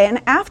have to say,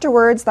 and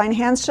afterwards thine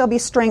hands shall be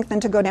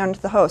strengthened to go down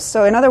to the host.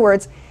 So in other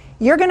words,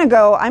 you're going to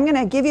go, I'm going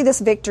to give you this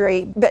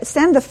victory, but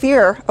send the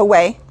fear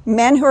away.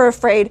 Men who are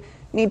afraid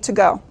need to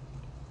go.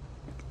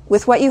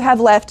 With what you have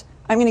left,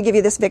 I'm going to give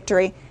you this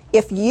victory.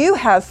 If you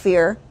have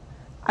fear,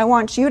 I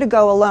want you to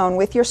go alone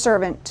with your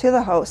servant to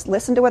the host,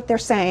 listen to what they're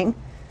saying,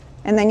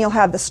 and then you'll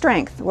have the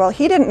strength. Well,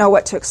 he didn't know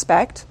what to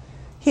expect.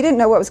 He didn't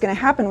know what was going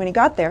to happen when he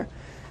got there.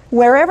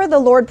 Wherever the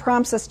Lord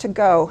prompts us to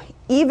go,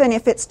 even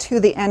if it's to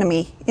the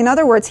enemy, in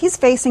other words, he's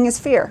facing his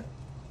fear.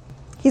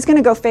 He's going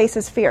to go face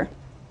his fear.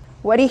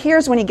 What he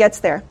hears when he gets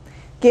there,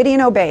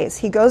 Gideon obeys.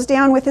 He goes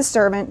down with his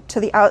servant to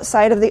the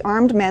outside of the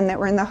armed men that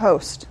were in the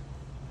host.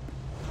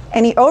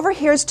 And he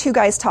overhears two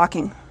guys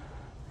talking.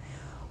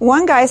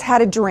 One guy's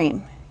had a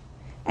dream,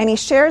 and he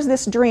shares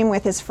this dream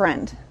with his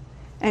friend.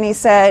 And he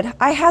said,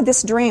 I had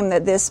this dream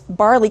that this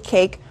barley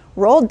cake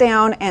rolled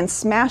down and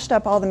smashed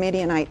up all the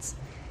Midianites.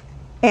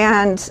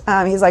 And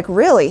he's like,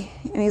 really?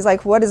 And he's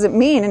like, what does it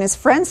mean? And his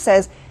friend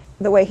says,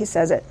 the way he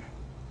says it,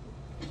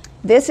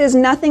 this is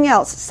nothing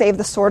else save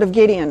the sword of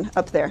Gideon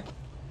up there.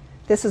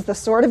 This is the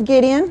sword of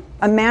Gideon,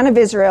 a man of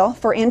Israel,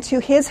 for into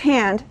his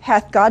hand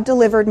hath God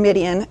delivered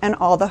Midian and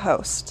all the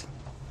host.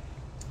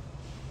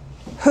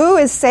 Who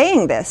is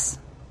saying this?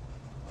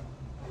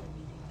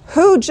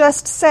 Who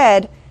just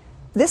said,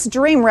 this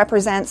dream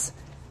represents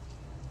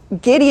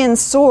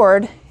Gideon's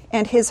sword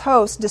and his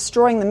host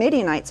destroying the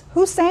Midianites?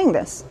 Who's saying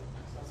this?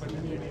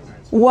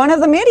 One of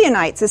the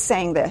Midianites is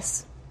saying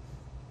this.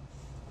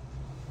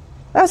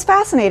 That was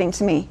fascinating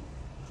to me.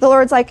 The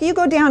Lord's like, you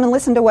go down and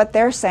listen to what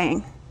they're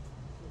saying.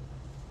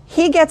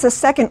 He gets a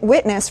second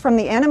witness from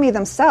the enemy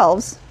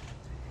themselves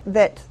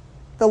that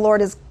the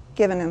Lord has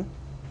given him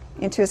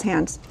into his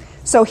hands.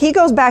 So he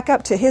goes back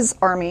up to his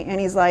army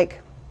and he's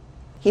like,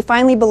 he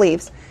finally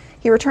believes.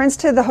 He returns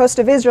to the host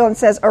of Israel and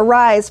says,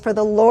 arise, for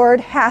the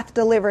Lord hath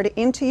delivered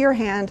into your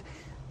hand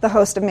the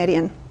host of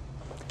Midian.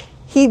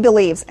 He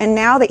believes, and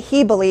now that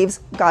he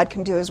believes, God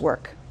can do his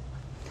work.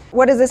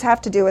 What does this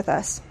have to do with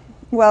us?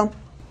 Well,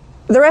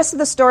 the rest of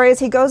the story is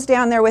he goes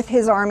down there with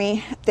his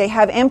army. They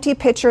have empty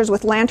pitchers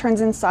with lanterns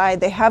inside.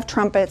 They have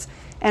trumpets.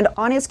 And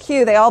on his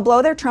cue, they all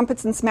blow their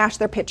trumpets and smash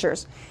their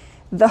pitchers.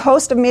 The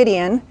host of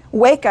Midian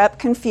wake up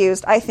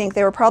confused. I think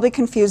they were probably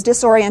confused,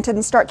 disoriented,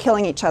 and start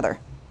killing each other.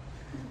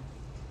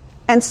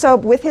 And so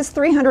with his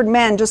 300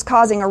 men just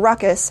causing a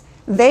ruckus,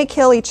 they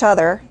kill each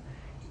other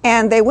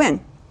and they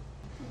win.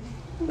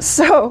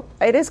 So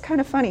it is kind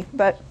of funny,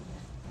 but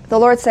the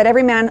Lord said,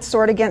 every man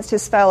sword against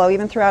his fellow,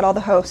 even throughout all the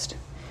host.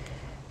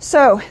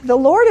 So the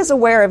Lord is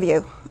aware of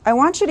you. I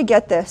want you to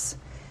get this.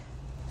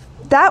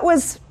 That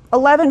was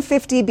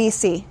 1150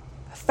 BC.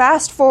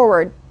 Fast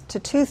forward to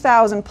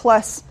 2000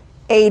 plus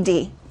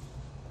AD.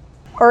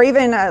 Or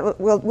even,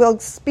 we'll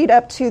speed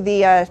up to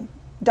the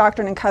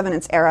Doctrine and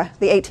Covenants era,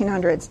 the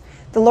 1800s.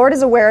 The Lord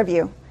is aware of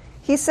you.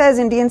 He says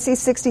in D&C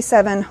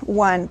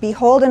 67:1,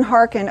 behold and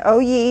hearken, O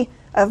ye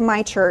of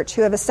my church,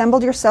 who have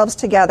assembled yourselves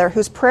together,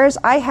 whose prayers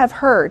I have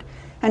heard,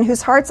 and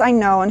whose hearts I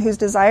know, and whose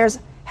desires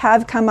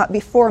have come up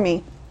before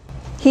me.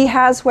 He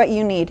has what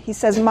you need. He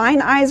says,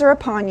 mine eyes are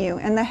upon you,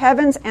 and the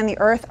heavens and the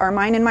earth are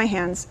mine in my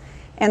hands,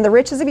 and the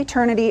riches of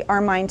eternity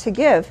are mine to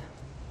give.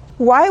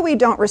 Why we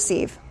don't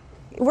receive?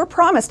 We're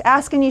promised,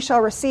 ask and ye shall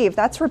receive.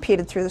 That's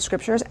repeated through the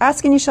scriptures.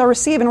 Ask and ye shall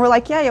receive. And we're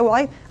like,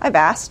 well, I've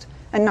asked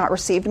and not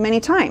received many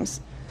times.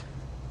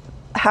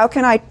 How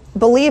can I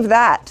believe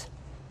that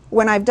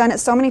when I've done it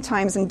so many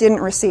times and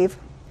didn't receive?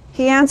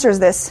 He answers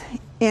this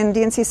in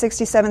D&C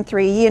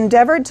 67:3. Ye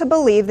endeavored to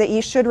believe that ye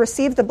should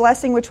receive the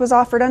blessing which was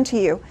offered unto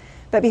you.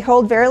 But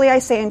behold, verily I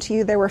say unto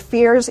you, there were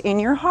fears in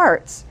your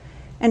hearts.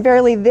 And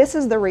verily this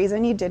is the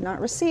reason ye did not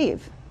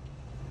receive.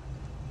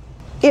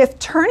 If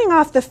turning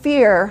off the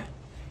fear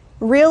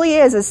really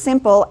is as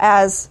simple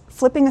as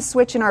flipping a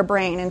switch in our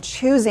brain and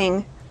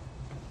choosing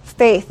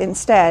faith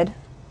instead,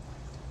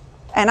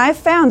 and I've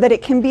found that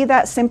it can be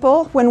that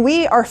simple when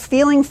we are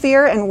feeling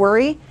fear and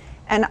worry,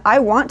 and I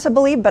want to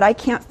believe, but I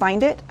can't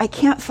find it. I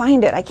can't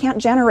find it. I can't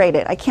generate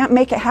it. I can't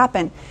make it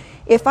happen.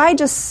 If I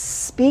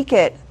just speak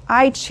it,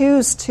 I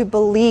choose to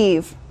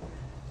believe.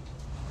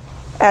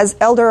 As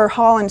Elder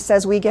Holland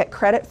says, we get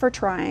credit for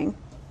trying,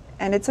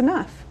 and it's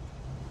enough.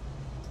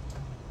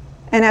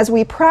 And as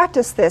we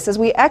practice this, as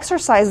we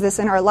exercise this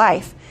in our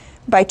life,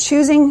 by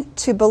choosing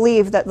to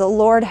believe that the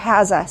Lord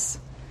has us,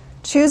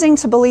 choosing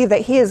to believe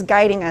that He is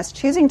guiding us,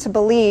 choosing to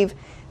believe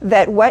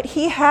that what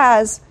He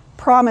has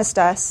promised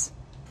us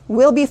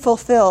will be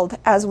fulfilled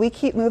as we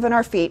keep moving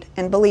our feet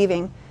and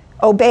believing,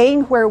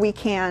 obeying where we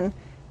can,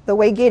 the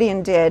way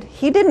Gideon did.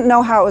 He didn't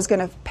know how it was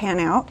going to pan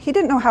out. He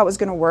didn't know how it was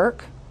going to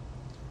work.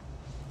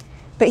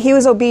 But he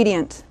was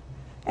obedient.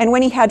 And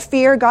when he had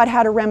fear, God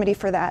had a remedy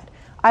for that.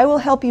 I will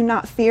help you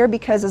not fear,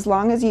 because as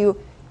long as you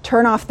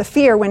turn off the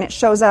fear when it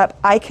shows up,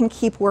 I can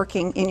keep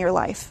working in your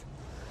life.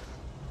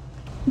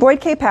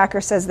 Boyd K.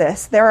 Packer says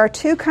this: there are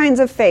two kinds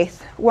of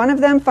faith. One of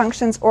them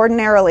functions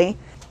ordinarily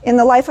in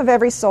the life of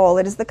every soul.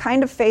 It is the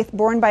kind of faith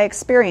born by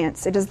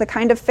experience. It is the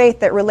kind of faith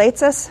that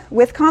relates us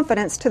with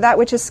confidence to that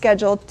which is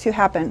scheduled to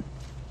happen.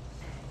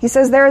 He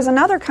says there is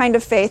another kind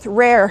of faith,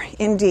 rare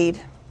indeed.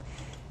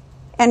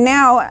 And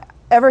now,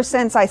 ever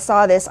since I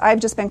saw this, I've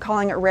just been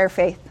calling it rare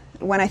faith.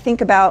 When I think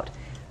about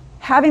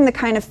having the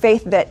kind of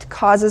faith that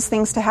causes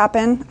things to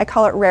happen, I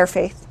call it rare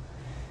faith.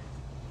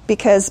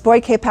 Because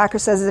Boyd K. Packer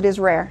says it is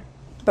rare.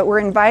 But we're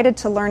invited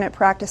to learn it,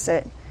 practice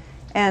it,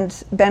 and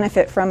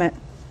benefit from it.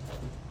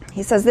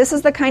 He says this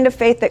is the kind of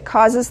faith that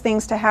causes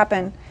things to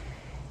happen.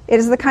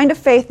 It is the kind of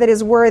faith that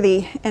is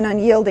worthy and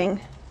unyielding,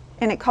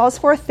 and it calls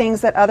forth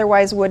things that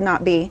otherwise would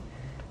not be.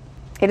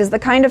 It is the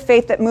kind of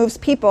faith that moves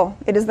people.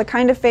 It is the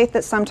kind of faith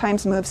that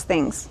sometimes moves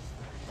things.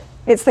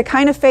 It's the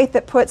kind of faith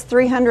that puts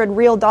 $300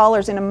 real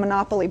in a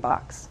Monopoly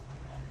box.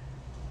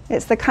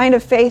 It's the kind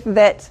of faith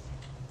that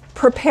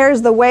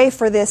prepares the way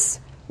for this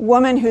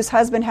woman whose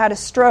husband had a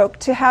stroke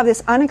to have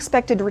this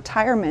unexpected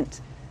retirement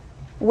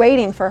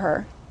waiting for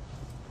her.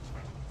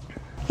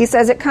 He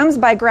says it comes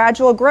by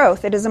gradual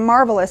growth. It is a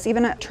marvelous,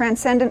 even a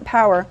transcendent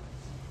power.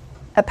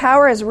 A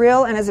power as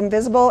real and as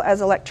invisible as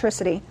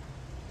electricity.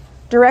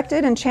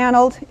 Directed and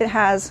channeled, it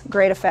has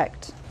great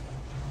effect.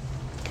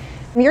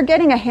 You're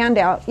getting a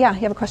handout. Yeah,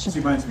 you have a question?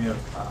 This reminds me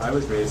of, I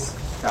was raised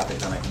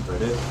Catholic when I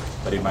converted,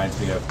 but it reminds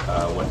me of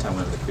one time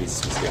one of the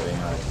priests was giving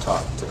a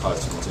talk to college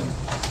students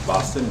in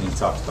Boston, and he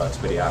talked about,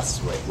 but he asked,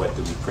 what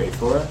do we pray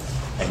for?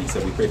 And he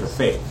said, we pray for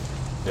faith.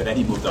 And then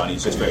he moved on.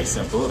 He's just very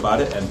simple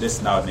about it, and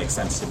this now it makes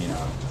sense to me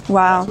now.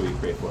 Wow. That's what we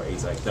pray for.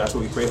 He's like, that's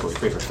what we pray for. We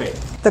pray for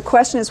faith. The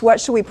question is, what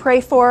should we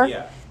pray for?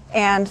 Yeah.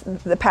 And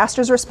the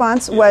pastor's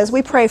response was,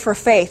 we pray for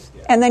faith.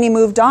 Yeah. And then he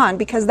moved on,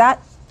 because that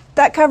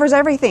covers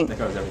everything. That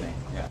covers everything,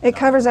 yeah. It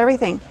covers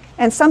everything.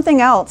 And something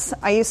else,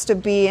 I used to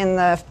be in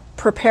the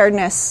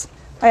preparedness.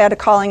 I had a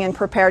calling in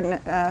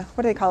preparedness.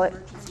 What do they call it?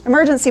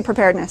 Emergency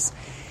preparedness.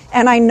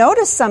 And I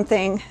noticed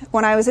something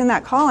when I was in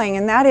that calling,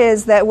 and that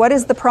is that what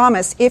is the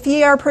promise? If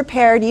ye are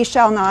prepared, ye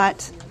shall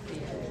not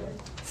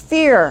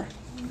fear.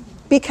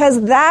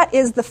 Because that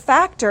is the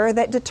factor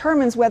that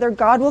determines whether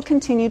God will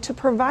continue to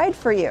provide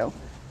for you.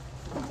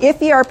 If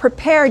ye are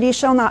prepared, ye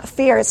shall not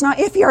fear. It's not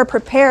if ye are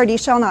prepared, ye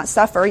shall not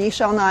suffer, ye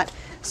shall not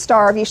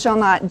starve, ye shall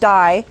not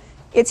die.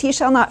 It's ye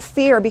shall not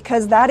fear,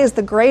 because that is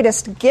the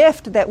greatest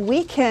gift that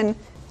we can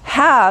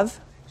have,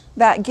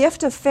 that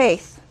gift of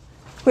faith,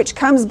 which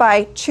comes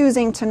by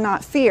choosing to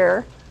not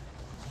fear.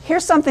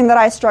 Here's something that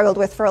I struggled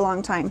with for a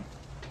long time.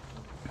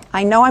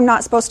 I know I'm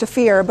not supposed to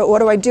fear, but what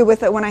do I do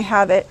with it when I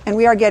have it? And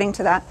we are getting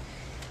to that.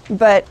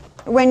 But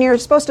when you're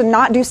supposed to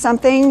not do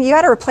something, you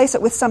got to replace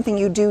it with something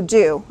you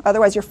do.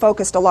 Otherwise, you're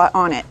focused a lot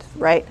on it,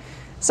 right?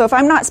 So if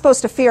I'm not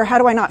supposed to fear, how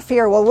do I not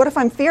fear? Well, what if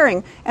I'm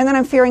fearing? And then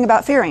I'm fearing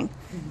about fearing,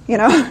 you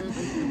know?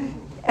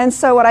 And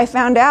so what I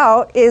found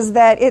out is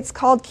that it's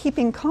called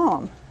keeping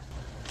calm.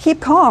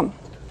 Keep calm.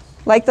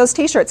 Like those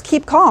T-shirts,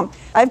 keep calm.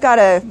 I've got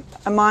a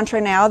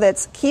mantra now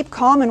that's keep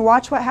calm and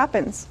watch what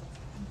happens.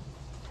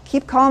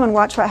 Keep calm and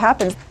watch what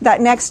happens.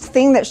 That next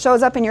thing that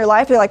shows up in your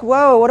life, you're like,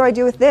 whoa, what do I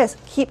do with this?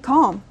 Keep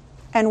calm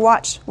and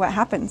watch what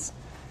happens.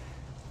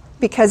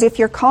 Because if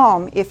you're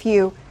calm, if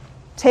you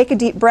take a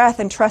deep breath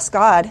and trust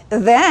God,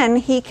 then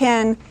He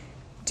can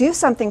do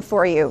something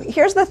for you.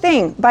 Here's the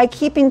thing. By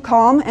keeping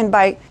calm and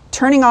by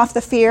turning off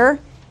the fear,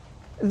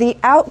 the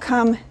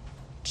outcome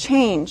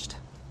changed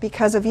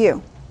because of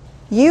you.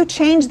 You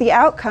change the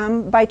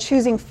outcome by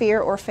choosing fear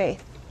or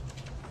faith.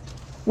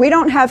 We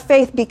don't have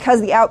faith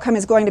because the outcome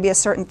is going to be a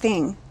certain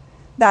thing.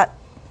 That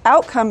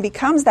outcome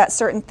becomes that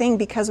certain thing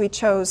because we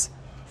chose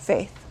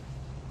faith.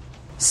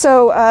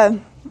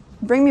 So,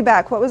 bring me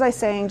back. What was I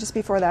saying just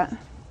before that?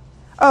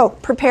 Oh,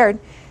 prepared.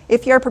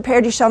 If you're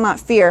prepared, you shall not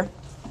fear.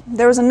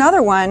 There was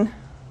another one.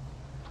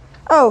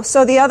 Oh,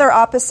 so the other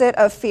opposite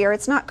of fear,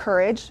 it's not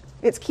courage,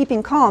 it's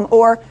keeping calm.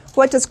 Or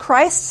what does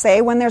Christ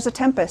say when there's a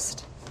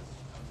tempest?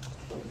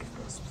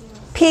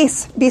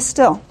 Peace, be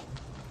still.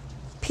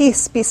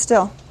 Peace, be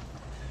still.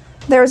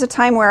 There was a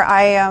time where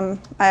I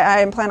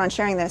didn't plan on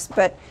sharing this,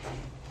 but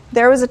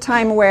there was a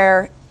time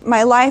where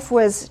my life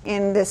was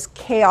in this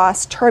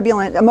chaos,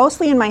 turbulent,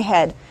 mostly in my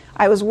head.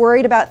 I was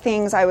worried about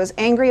things, I was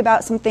angry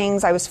about some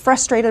things, I was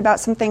frustrated about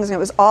some things, and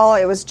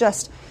it was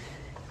just,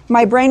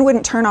 my brain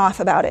wouldn't turn off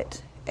about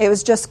it. It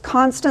was just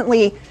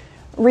constantly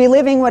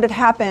reliving what had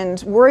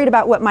happened, worried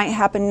about what might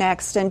happen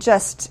next, and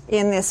just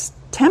in this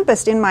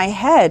tempest in my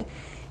head.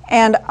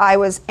 And I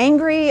was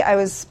angry, I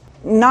was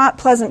not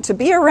pleasant to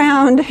be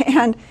around,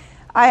 and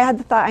I had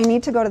the thought, I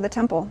need to go to the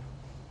temple.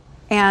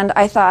 And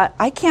I thought,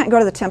 I can't go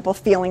to the temple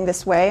feeling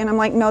this way. And I'm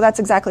like, no, that's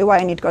exactly why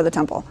I need to go to the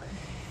temple.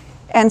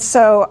 And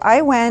so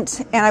I went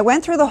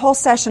through the whole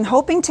session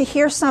hoping to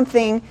hear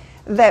something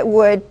that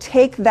would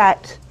take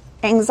that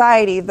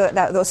anxiety,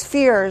 those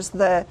fears,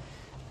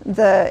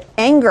 the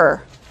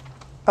anger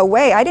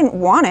away. I didn't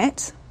want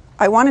it.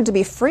 I wanted to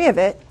be free of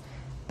it,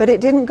 but it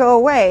didn't go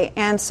away.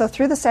 And so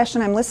through the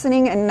session, I'm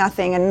listening and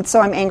nothing, and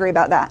so I'm angry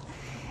about that.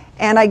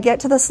 And I get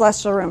to the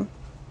celestial room,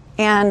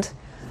 and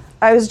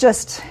I was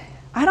just,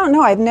 I don't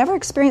know, I've never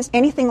experienced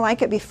anything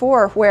like it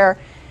before, where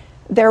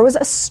there was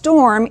a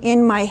storm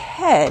in my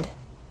head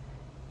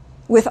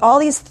with all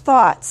these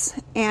thoughts,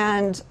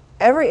 and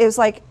it was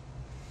like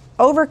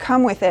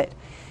overcome with it.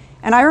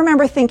 And I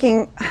remember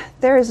thinking,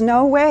 there is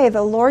no way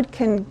the Lord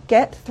can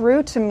get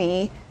through to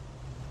me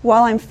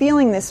while I'm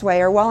feeling this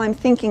way or while I'm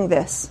thinking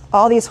this.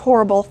 All these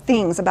horrible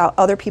things about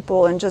other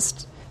people, and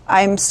just,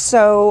 I'm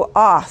so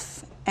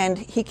off. And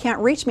He can't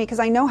reach me because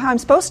I know how I'm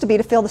supposed to be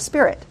to feel the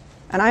Spirit.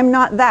 And I'm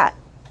not that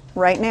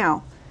right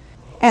now.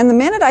 And the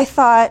minute I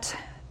thought,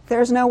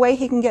 there's no way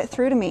He can get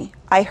through to me,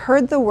 I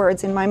heard the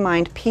words in my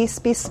mind, peace,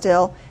 be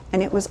still,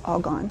 and it was all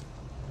gone.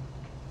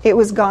 It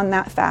was gone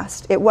that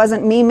fast. It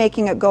wasn't me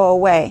making it go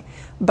away,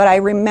 but I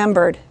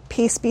remembered,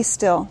 peace, be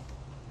still.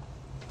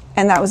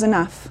 And that was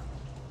enough.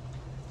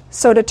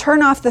 So to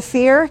turn off the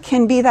fear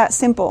can be that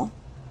simple.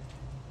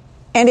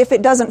 And if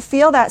it doesn't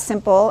feel that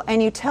simple,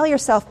 and you tell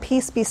yourself,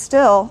 peace, be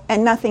still,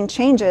 and nothing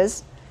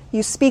changes,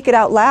 you speak it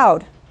out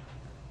loud.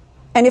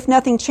 And if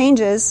nothing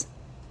changes,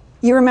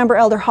 you remember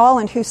Elder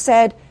Holland, who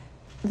said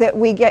that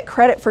we get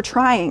credit for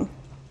trying.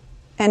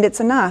 And it's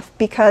enough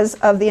because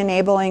of the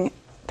enabling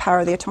power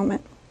of the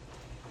atonement.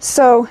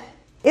 So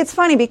it's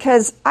funny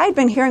because I'd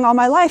been hearing all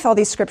my life all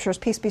these scriptures,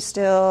 peace be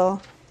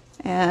still,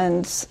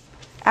 and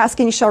ask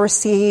and you shall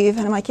receive.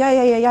 And I'm like,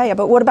 yeah.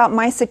 But what about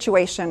my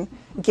situation,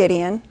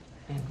 Gideon?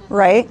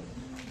 Right?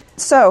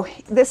 So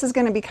this is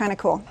going to be kind of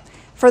cool.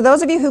 For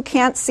those of you who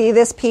can't see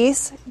this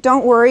piece,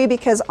 don't worry,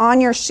 because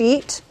on your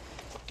sheet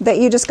that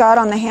you just got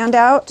on the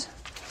handout,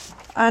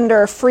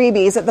 under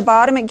freebies, at the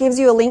bottom it gives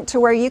you a link to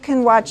where you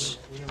can watch.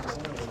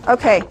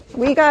 Okay,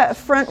 we got a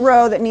front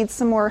row that needs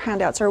some more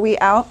handouts. Are we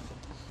out?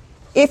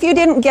 If you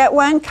didn't get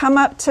one, come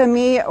up to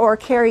me or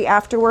Carrie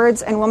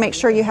afterwards, and we'll make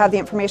sure you have the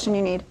information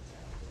you need.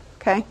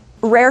 Okay?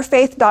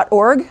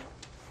 Rarefaith.org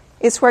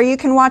is where you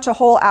can watch a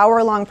whole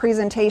hour-long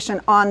presentation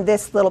on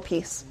this little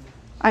piece.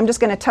 I'm just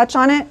going to touch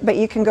on it, but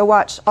you can go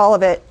watch all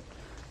of it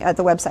at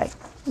the website,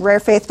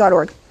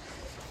 rarefaith.org.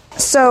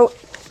 So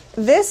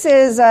this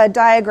is a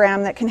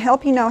diagram that can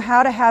help you know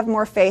how to have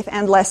more faith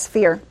and less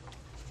fear.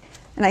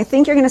 And I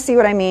think you're going to see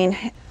what I mean.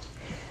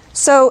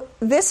 So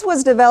this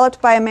was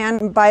developed by a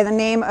man by the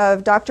name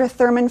of Dr.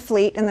 Thurman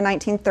Fleet in the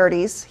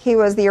 1930s. He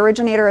was the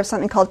originator of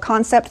something called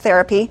concept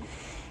therapy.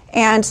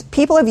 And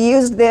people have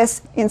used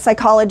this in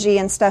psychology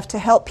and stuff to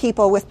help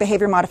people with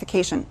behavior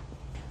modification.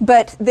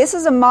 But this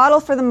is a model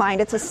for the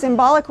mind. It's a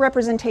symbolic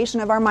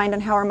representation of our mind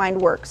and how our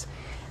mind works.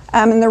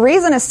 And the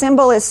reason a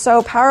symbol is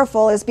so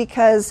powerful is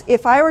because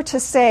if I were to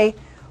say,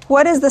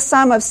 what is the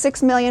sum of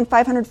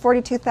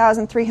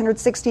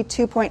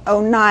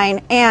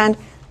 6,542,362.09 and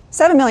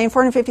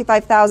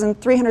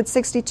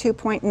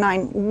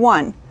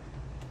 7,455,362.91?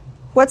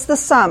 What's the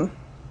sum?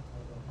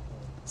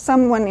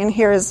 Someone in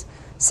here is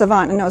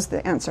savant and knows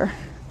the answer.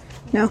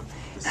 No?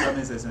 The sum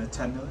is, isn't it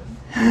 10 million?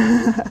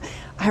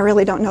 I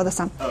really don't know the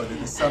sum. Oh,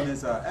 the sum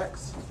is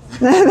X.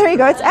 There you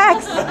go, it's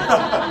X.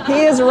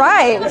 He is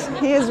right.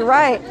 He is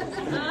right.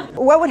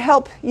 What would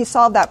help you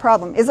solve that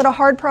problem? Is it a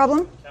hard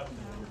problem?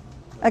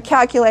 A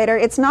calculator.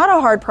 It's not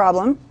a hard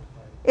problem.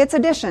 It's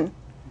addition.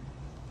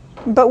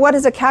 But what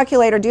does a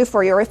calculator do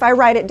for you? Or if I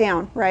write it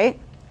down, right?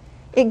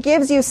 it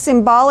gives you a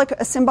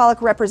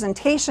symbolic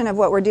representation of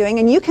what we're doing,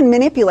 and you can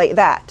manipulate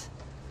that.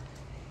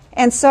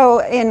 And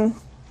so in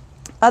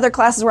other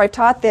classes where I've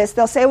taught this,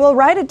 they'll say, well,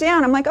 write it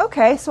down. I'm like,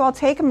 okay, so I'll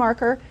take a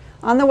marker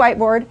on the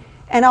whiteboard,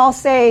 and I'll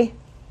say,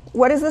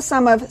 what is the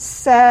sum of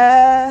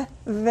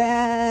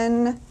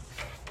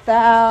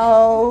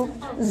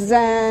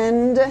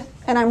 7,000?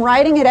 And I'm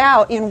writing it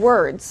out in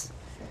words.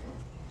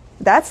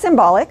 That's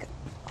symbolic.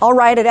 I'll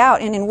write it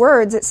out, and in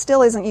words, it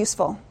still isn't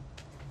useful.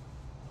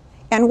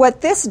 And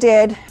what this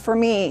did for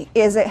me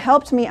is it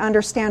helped me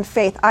understand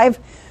faith. I've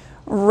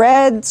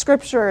read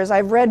scriptures,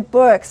 I've read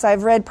books,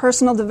 I've read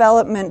personal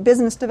development,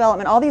 business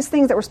development, all these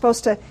things that were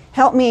supposed to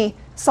help me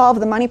solve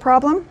the money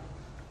problem.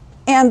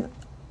 And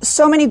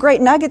so many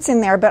great nuggets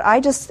in there, but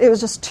it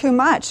was just too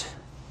much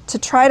to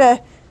try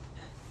to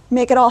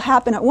make it all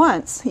happen at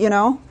once, you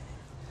know?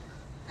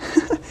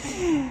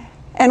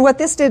 And what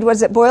this did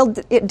was it boiled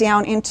it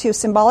down into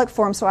symbolic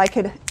form so I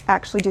could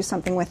actually do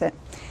something with it.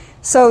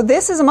 So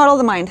this is a model of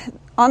the mind.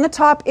 On the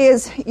top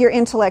is your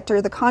intellect,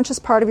 or the conscious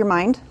part of your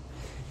mind.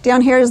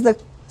 Down here is the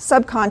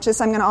subconscious.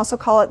 I'm going to also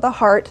call it the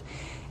heart,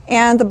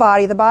 and the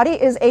body. The body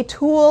is a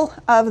tool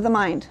of the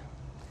mind.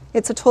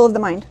 It's a tool of the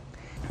mind.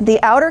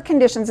 The outer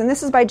conditions, and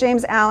this is by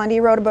James Allen. He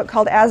wrote a book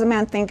called As a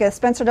Man Thinketh.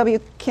 Spencer W.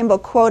 Kimball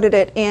quoted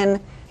it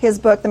in his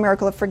book, The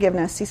Miracle of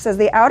Forgiveness. He says,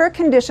 the outer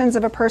conditions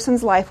of a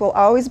person's life will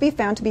always be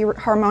found to be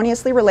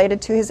harmoniously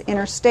related to his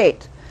inner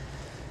state.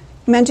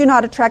 Men do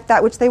not attract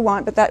that which they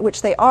want, but that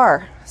which they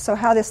are. So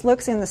how this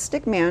looks in the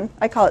Stickman,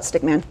 I call it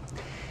Stickman.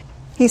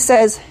 He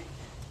says,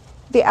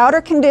 the outer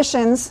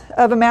conditions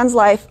of a man's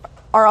life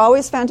are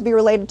always found to be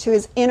related to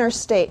his inner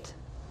state.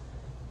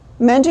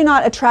 Men do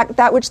not attract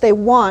that which they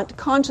want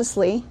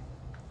consciously,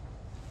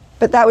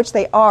 but that which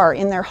they are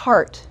in their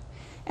heart.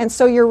 And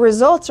so your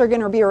results are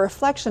going to be a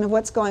reflection of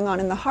what's going on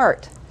in the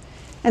heart.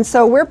 And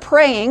so we're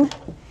praying,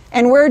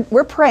 and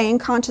we're praying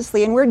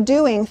consciously, and we're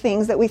doing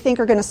things that we think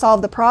are going to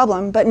solve the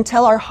problem, but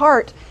until our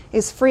heart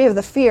is free of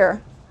the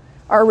fear,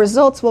 our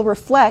results will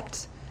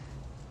reflect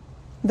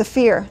the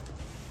fear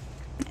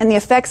and the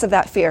effects of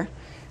that fear.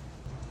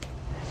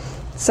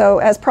 So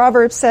as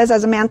Proverbs says,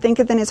 as a man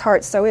thinketh in his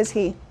heart, so is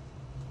he.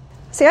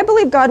 See, I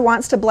believe God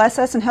wants to bless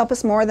us and help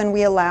us more than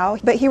we allow,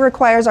 but he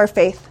requires our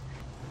faith.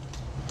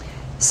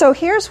 So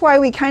here's why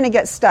we kind of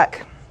get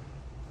stuck.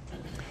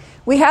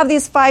 We have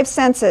these 5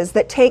 senses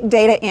that take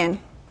data in.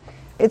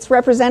 It's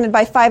represented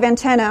by 5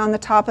 antennae on the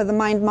top of the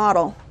mind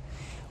model.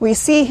 We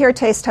see, hear,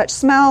 taste, touch,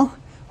 smell.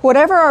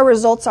 Whatever our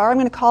results are, I'm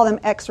going to call them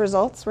X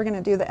results. We're going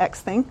to do the X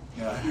thing.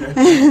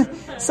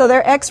 Yeah. So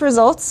they're X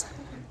results.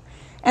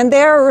 And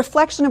they're a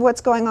reflection of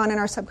what's going on in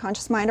our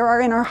subconscious mind or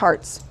in our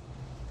hearts.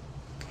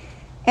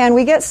 And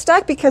we get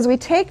stuck because we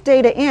take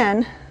data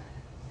in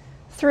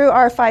through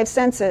our 5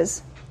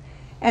 senses,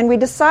 and we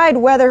decide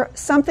whether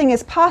something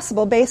is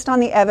possible based on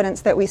the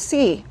evidence that we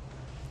see.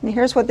 And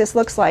here's what this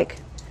looks like.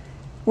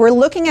 We're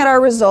looking at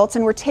our results,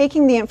 and we're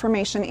taking the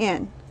information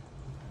in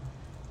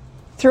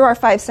through our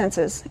 5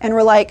 senses. And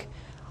we're like,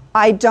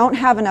 I don't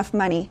have enough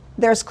money.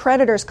 There's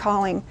creditors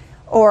calling,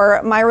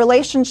 or my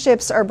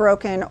relationships are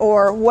broken,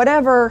 or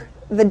whatever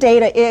the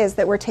data is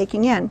that we're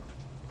taking in.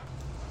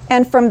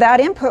 And from that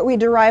input, we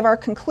derive our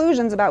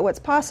conclusions about what's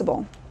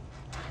possible.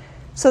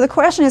 So the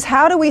question is,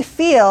 how do we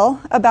feel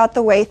about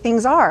the way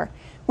things are?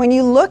 When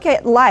you look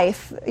at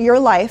life, your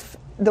life,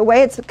 the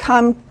way it's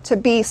come to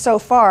be so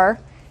far,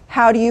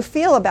 how do you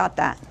feel about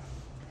that?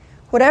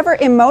 Whatever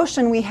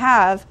emotion we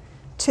have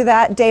to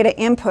that data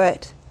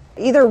input,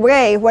 either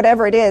way,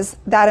 whatever it is,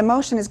 that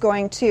emotion is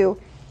going to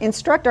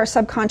instruct our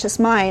subconscious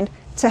mind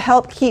to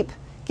help keep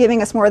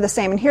giving us more of the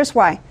same. And here's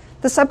why.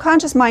 The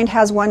subconscious mind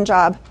has one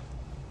job,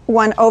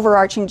 one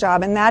overarching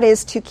job, and that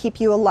is to keep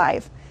you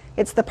alive.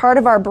 It's the part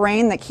of our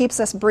brain that keeps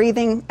us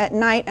breathing at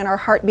night and our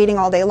heart beating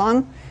all day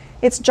long.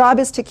 Its job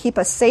is to keep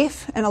us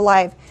safe and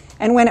alive.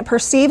 And when it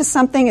perceives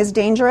something is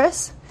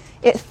dangerous,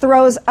 it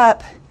throws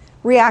up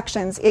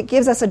reactions. It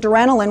gives us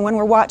adrenaline when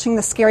we're watching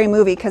the scary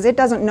movie because it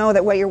doesn't know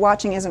that what you're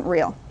watching isn't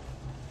real.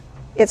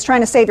 It's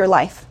trying to save your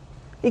life.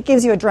 It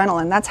gives you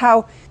adrenaline. That's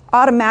how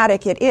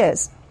automatic it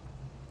is.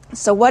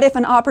 So what if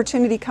an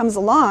opportunity comes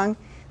along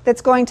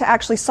that's going to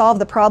actually solve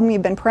the problem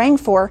you've been praying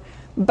for,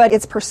 but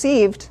it's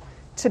perceived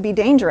to be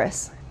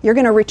dangerous? You're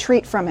going to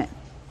retreat from it.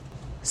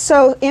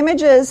 So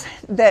images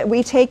that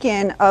we take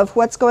in of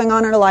what's going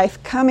on in our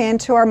life come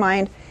into our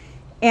mind,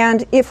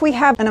 and if we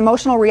have an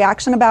emotional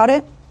reaction about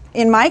it,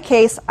 in my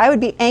case, I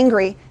would be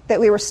angry that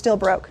we were still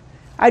broke.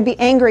 I'd be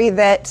angry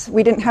that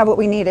we didn't have what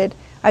we needed.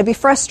 I'd be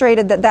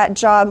frustrated that that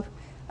job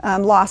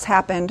loss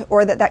happened,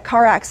 or that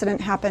car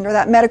accident happened, or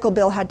that medical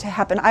bill had to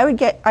happen.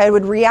 I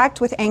would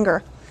react with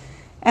anger.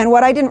 And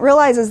what I didn't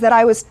realize is that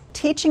I was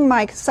teaching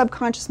my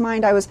subconscious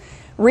mind, I was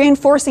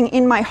reinforcing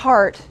in my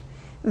heart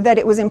that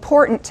it was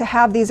important to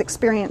have these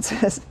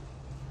experiences,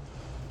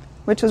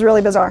 which was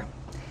really bizarre.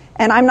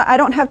 And I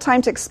don't have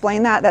time to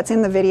explain that. That's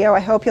in the video. I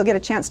hope you'll get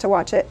a chance to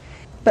watch it.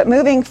 But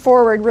moving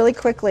forward really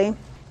quickly,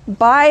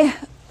 by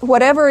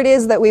whatever it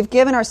is that we've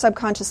given our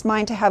subconscious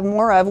mind to have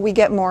more of, we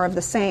get more of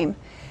the same.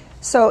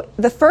 So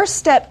the first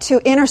step to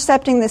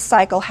intercepting this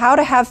cycle, how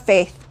to have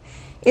faith,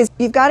 is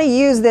you've got to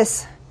use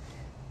this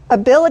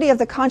ability of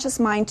the conscious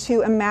mind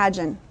to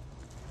imagine.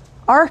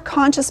 Our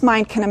conscious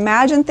mind can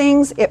imagine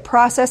things, it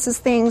processes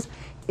things,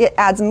 it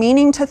adds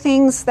meaning to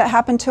things that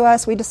happen to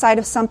us. We decide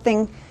if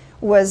something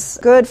was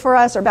good for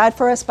us or bad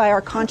for us by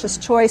our conscious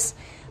choice.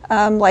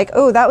 Like,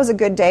 oh, that was a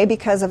good day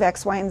because of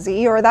X, Y, and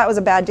Z, or that was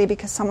a bad day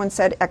because someone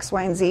said X,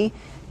 Y, and Z.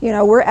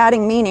 We're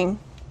adding meaning.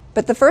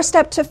 But the first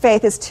step to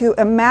faith is to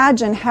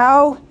imagine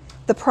how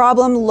the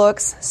problem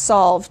looks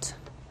solved.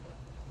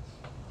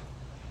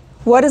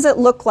 What does it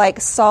look like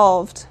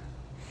solved?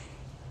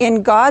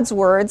 In God's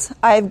words,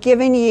 I have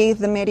given ye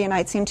the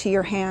Midianites into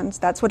your hands.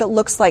 That's what it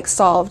looks like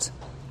solved.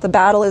 The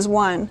battle is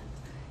won.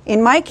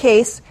 In my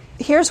case,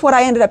 here's what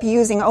I ended up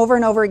using over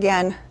and over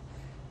again.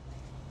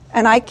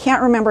 And I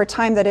can't remember a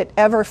time that it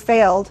ever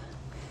failed.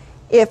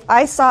 If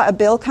I saw a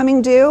bill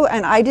coming due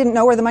and I didn't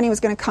know where the money was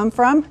going to come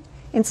from,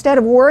 instead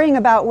of worrying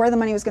about where the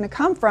money was going to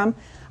come from,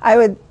 I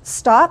would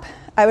stop,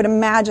 I would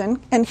imagine,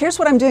 and here's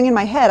what I'm doing in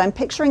my head. I'm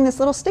picturing this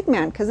little stick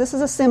man, because this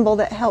is a symbol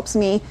that helps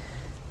me.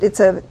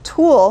 It's a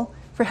tool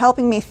for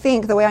helping me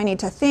think the way I need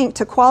to think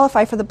to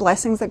qualify for the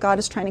blessings that God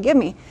is trying to give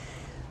me.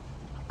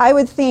 I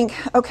would think,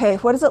 okay,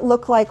 what does it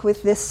look like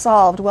with this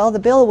solved? Well, the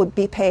bill would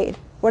be paid.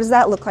 What does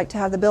that look like to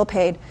have the bill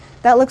paid?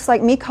 That looks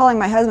like me calling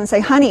my husband and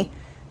saying, honey,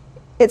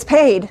 it's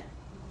paid.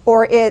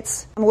 Or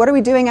it's, what are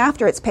we doing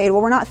after it's paid?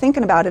 Well, we're not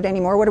thinking about it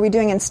anymore. What are we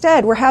doing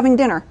instead? We're having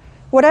dinner.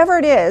 Whatever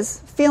it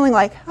is, feeling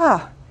like,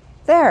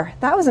 there,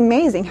 that was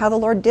amazing how the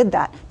Lord did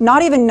that.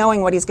 Not even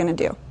knowing what he's going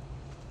to do.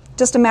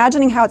 Just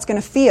imagining how it's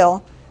going to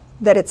feel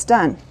that it's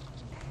done.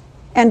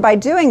 And by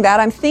doing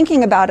that, I'm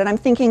thinking about it. I'm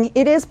thinking,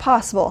 it is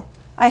possible.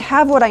 I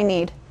have what I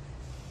need.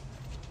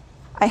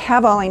 I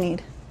have all I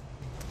need.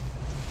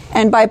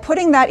 And by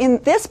putting that in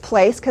this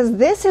place, because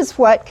this is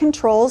what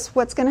controls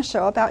what's going to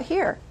show up out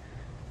here.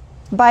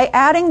 By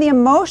adding the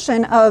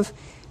emotion of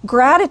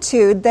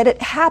gratitude that it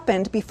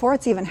happened before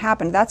it's even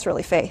happened, that's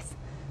really faith.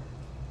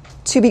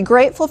 To be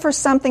grateful for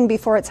something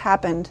before it's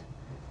happened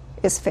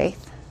is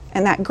faith.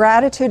 And that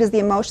gratitude is the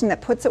emotion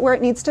that puts it where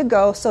it needs to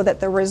go so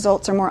that the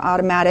results are more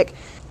automatic,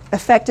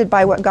 affected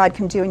by what God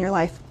can do in your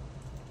life.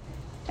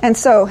 And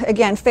so,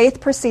 again,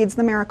 faith precedes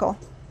the miracle.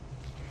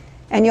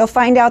 And you'll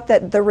find out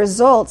that the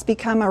results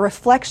become a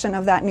reflection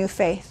of that new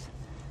faith.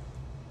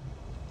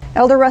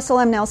 Elder Russell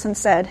M. Nelson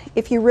said,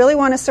 if you really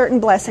want a certain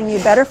blessing, you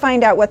better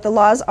find out what the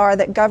laws are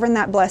that govern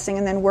that blessing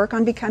and then work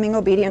on becoming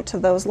obedient to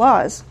those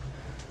laws.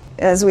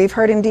 As we've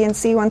heard in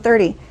D&C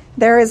 130,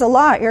 there is a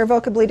law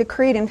irrevocably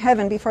decreed in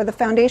heaven before the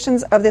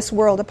foundations of this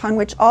world upon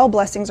which all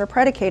blessings are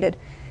predicated.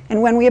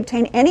 And when we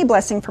obtain any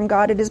blessing from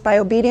God, it is by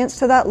obedience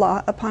to that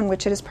law upon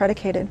which it is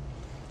predicated.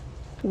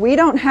 We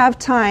don't have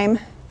time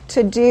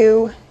to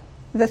do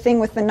the thing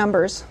with the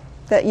numbers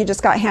that you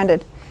just got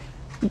handed.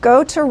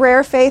 Go to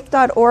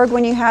rarefaith.org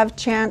when you have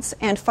chance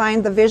and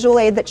find the Visual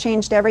Aid That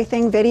Changed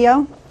Everything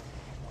video.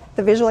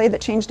 The Visual Aid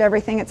That Changed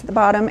Everything, it's at the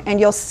bottom, and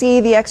you'll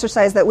see the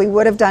exercise that we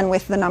would have done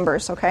with the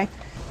numbers, okay?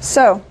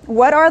 So,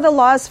 what are the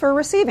laws for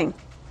receiving?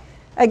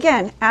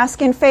 Again,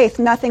 ask in faith,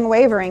 nothing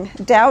wavering.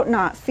 Doubt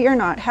not, fear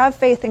not, have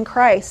faith in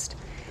Christ.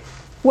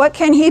 What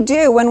can he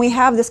do when we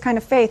have this kind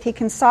of faith? He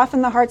can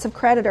soften the hearts of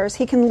creditors.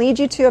 He can lead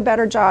you to a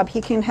better job. He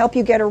can help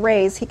you get a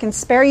raise. He can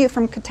spare you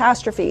from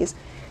catastrophes.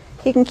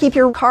 He can keep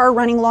your car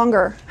running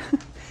longer.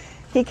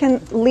 He can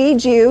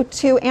lead you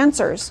to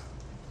answers.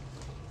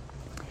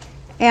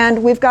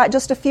 And we've got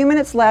just a few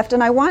minutes left,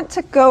 and I want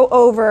to go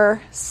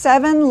over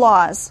 7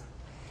 laws.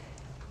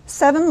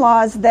 7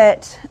 laws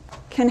that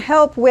can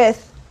help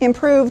with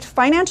improved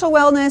financial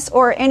wellness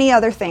or any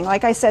other thing.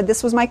 Like I said,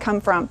 this was my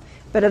come from,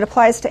 but it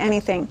applies to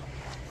anything.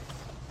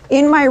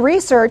 In my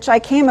research, I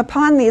came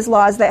upon these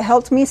laws that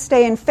helped me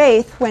stay in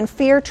faith when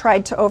fear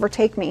tried to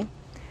overtake me.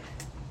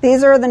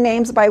 These are the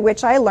names by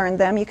which I learned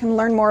them. You can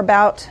learn more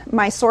about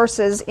my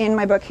sources in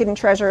my book, Hidden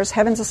Treasures,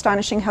 Heaven's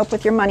Astonishing Help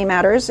with Your Money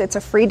Matters. It's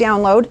a free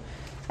download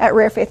at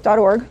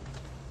rarefaith.org.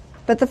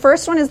 But the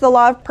first one is the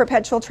law of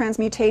perpetual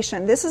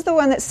transmutation. This is the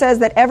one that says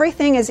that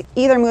everything is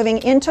either moving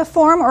into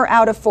form or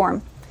out of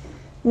form.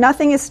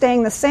 Nothing is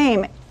staying the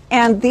same.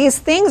 And these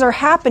things are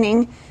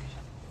happening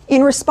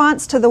in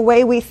response to the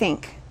way we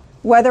think,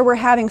 whether we're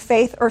having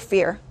faith or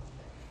fear.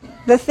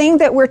 The thing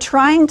that we're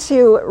trying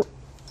to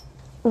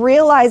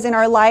realize in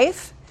our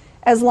life,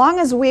 as long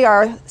as we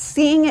are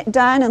seeing it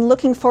done and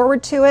looking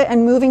forward to it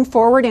and moving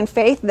forward in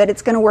faith that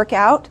it's going to work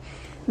out,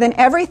 then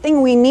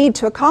everything we need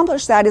to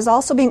accomplish that is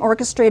also being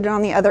orchestrated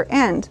on the other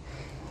end.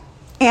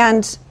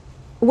 And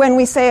when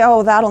we say,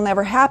 oh, that'll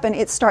never happen,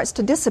 it starts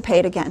to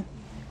dissipate again.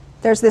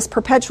 There's this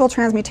perpetual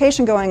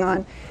transmutation going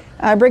on.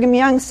 Brigham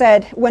Young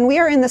said, when we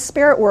are in the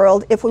spirit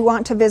world, if we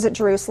want to visit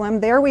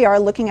Jerusalem, there we are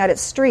looking at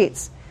its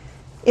streets.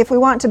 If we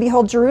want to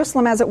behold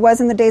Jerusalem as it was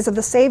in the days of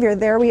the Savior,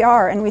 there we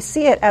are, and we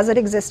see it as it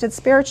existed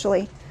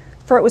spiritually.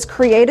 For it was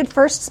created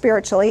first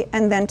spiritually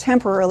and then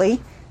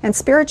temporarily, and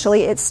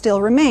spiritually it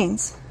still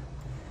remains.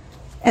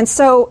 And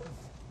so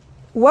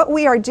what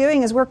we are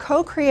doing is we're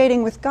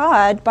co-creating with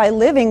God by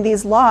living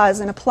these laws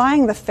and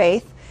applying the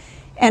faith.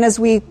 And as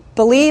we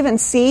believe and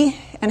see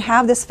and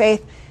have this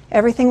faith,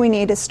 everything we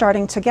need is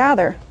starting to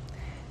gather.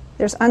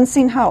 There's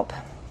unseen help.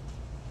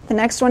 The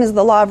next one is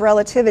the law of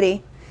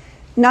relativity.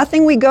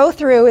 Nothing we go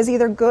through is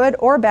either good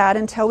or bad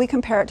until we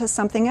compare it to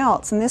something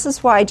else. And this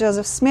is why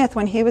Joseph Smith,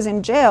 when he was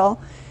in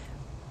jail,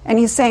 and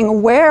he's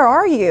saying, where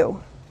are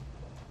you?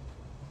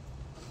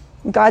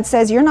 God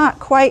says, you're not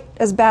quite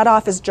as bad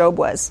off as Job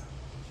was.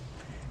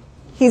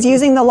 He's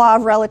using the law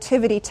of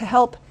relativity to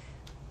help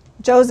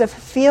Joseph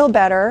feel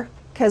better,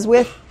 because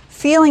with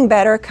feeling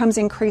better comes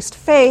increased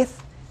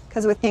faith,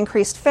 because with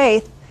increased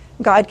faith,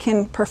 God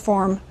can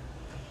perform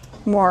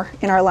more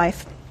in our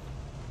life.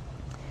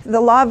 The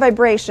law of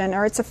vibration,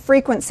 or it's a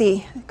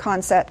frequency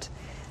concept.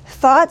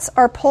 Thoughts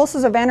are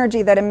pulses of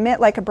energy that emit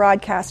like a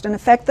broadcast and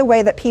affect the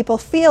way that people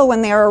feel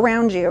when they are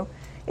around you.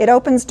 It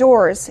opens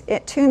doors.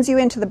 It tunes you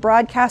into the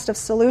broadcast of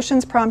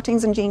solutions,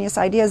 promptings, and genius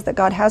ideas that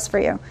God has for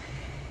you.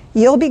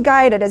 You'll be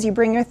guided as you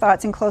bring your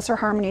thoughts in closer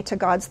harmony to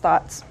God's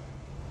thoughts.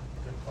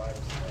 Good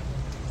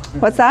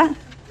vibes. What's that?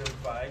 Good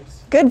vibes.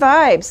 Good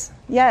vibes.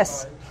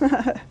 Yes.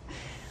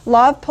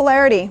 Law of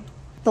polarity.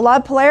 The law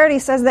of polarity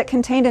says that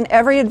contained in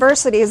every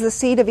adversity is the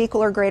seed of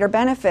equal or greater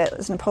benefit,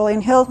 as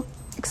Napoleon Hill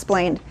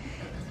explained.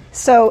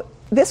 So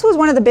this was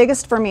one of the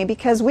biggest for me,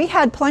 because we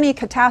had plenty of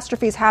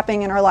catastrophes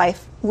happening in our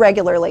life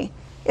regularly.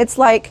 It's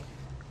like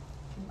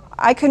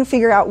I couldn't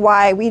figure out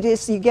why.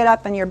 You get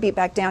up and you're beat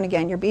back down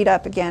again. You're beat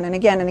up again and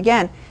again and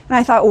again. And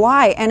I thought,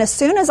 why? And as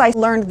soon as I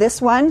learned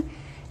this one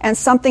and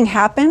something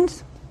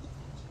happened,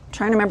 I'm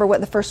trying to remember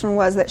what the first one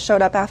was that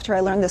showed up after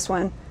I learned this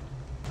one.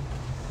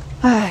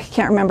 I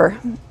can't remember.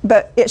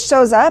 But it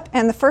shows up,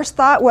 and the first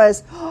thought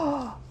was,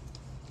 oh,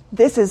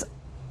 this is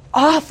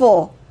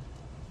awful.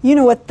 You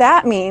know what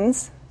that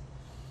means?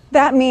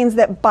 That means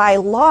that by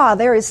law,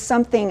 there is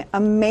something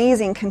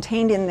amazing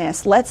contained in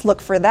this. Let's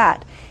look for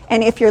that.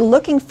 And if you're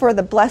looking for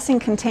the blessing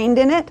contained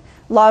in it,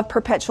 law of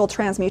perpetual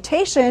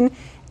transmutation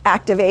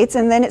activates,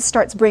 and then it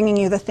starts bringing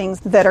you the things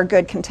that are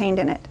good contained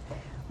in it.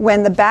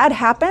 When the bad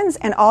happens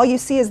and all you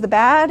see is the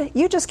bad,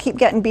 you just keep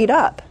getting beat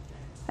up.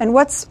 And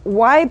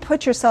why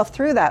put yourself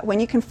through that? When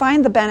you can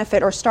find the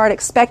benefit or start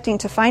expecting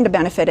to find a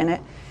benefit in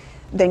it,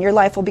 then your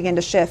life will begin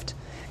to shift.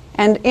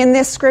 And in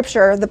this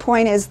scripture, the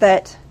point is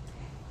that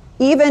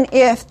even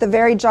if the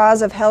very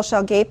jaws of hell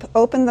shall gape,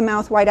 open the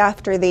mouth wide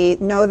after thee,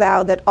 know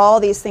thou that all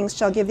these things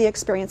shall give thee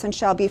experience and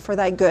shall be for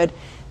thy good.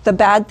 The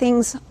bad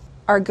things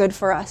are good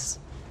for us.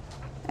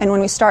 And when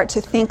we start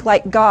to think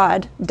like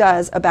God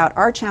does about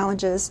our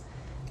challenges,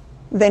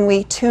 then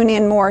we tune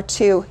in more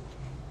to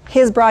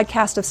His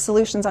broadcast of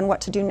solutions on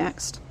what to do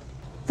next.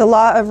 The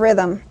law of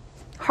rhythm.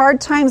 Hard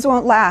times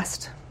won't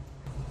last.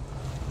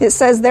 It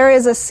says there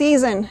is a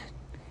season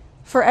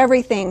for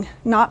everything,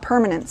 not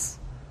permanence.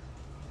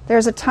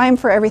 There's a time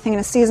for everything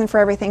and a season for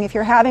everything. If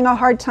you're having a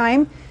hard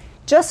time,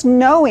 just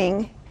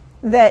knowing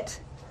that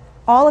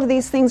all of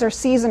these things are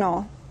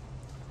seasonal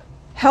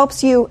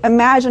helps you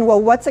imagine,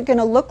 well, what's it going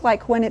to look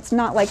like when it's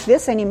not like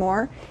this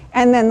anymore?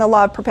 And then the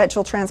law of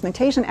perpetual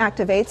transmutation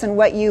activates, and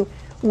what you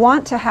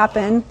want to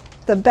happen,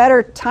 the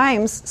better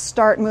times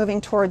start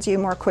moving towards you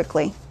more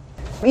quickly.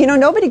 You know,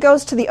 nobody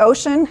goes to the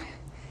ocean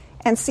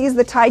and sees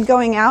the tide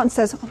going out and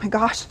says, oh my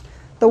gosh,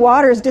 the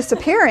water is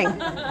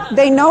disappearing.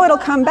 They know it'll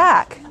come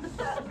back,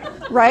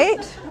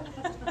 right?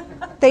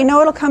 They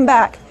know it'll come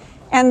back.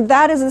 And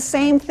that is the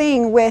same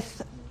thing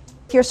with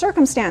your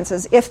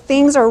circumstances. If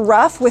things are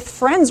rough with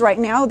friends right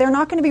now, they're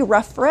not going to be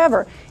rough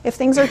forever. If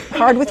things are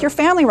hard with your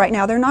family right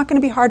now, they're not going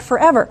to be hard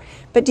forever.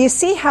 But do you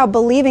see how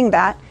believing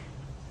that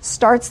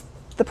starts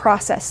the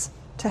process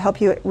to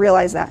help you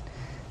realize that?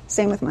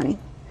 Same with money.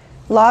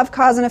 Law of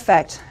cause and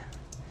effect.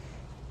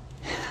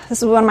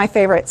 This is one of my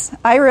favorites.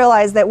 I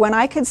realized that when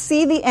I could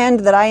see the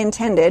end that I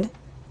intended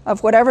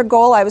of whatever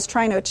goal I was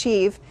trying to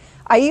achieve,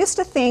 I used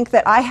to think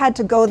that I had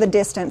to go the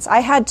distance. I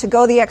had to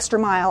go the extra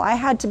mile. I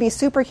had to be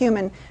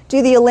superhuman,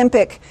 do the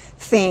Olympic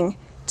thing,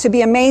 to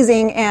be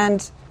amazing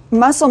and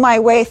muscle my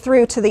way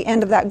through to the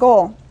end of that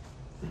goal.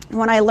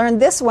 When I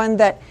learned this one,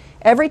 that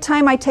every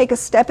time I take a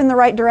step in the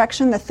right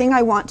direction, the thing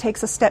I want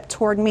takes a step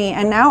toward me.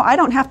 And now I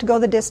don't have to go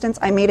the distance.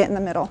 I meet it in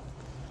the middle.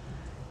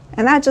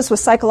 And that just was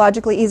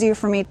psychologically easier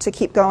for me to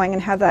keep going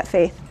and have that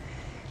faith.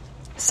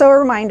 So a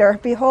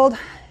reminder, behold,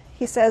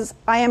 he says,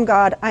 I am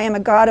God. I am a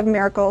God of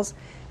miracles.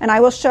 And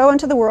I will show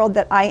unto the world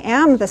that I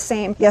am the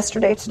same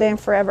yesterday, today, and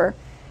forever.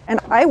 And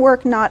I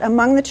work not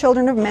among the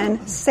children of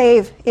men,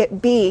 save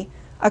it be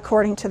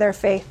according to their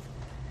faith.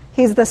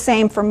 He's the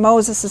same for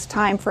Moses'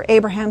 time, for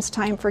Abraham's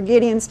time, for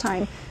Gideon's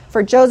time,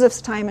 for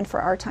Joseph's time, and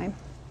for our time.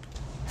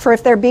 For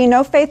if there be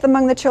no faith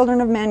among the children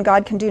of men,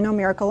 God can do no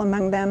miracle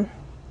among them.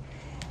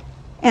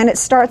 And it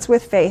starts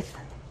with faith.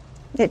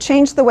 It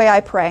changed the way I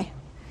pray.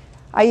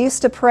 I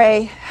used to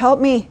pray, help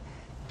me,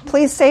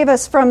 please save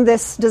us from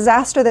this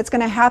disaster that's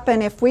going to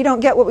happen if we don't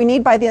get what we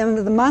need by the end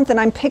of the month, and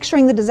I'm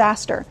picturing the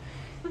disaster.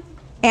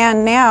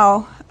 And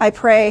now I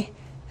pray,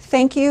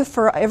 thank you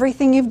for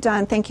everything you've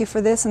done. Thank you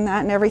for this and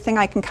that and everything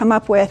I can come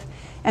up with.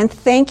 And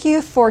thank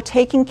you for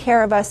taking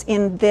care of us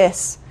in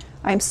this.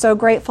 I'm so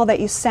grateful that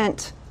you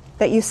sent,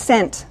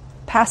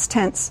 past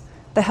tense,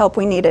 the help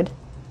we needed.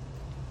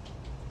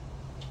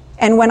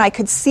 And when I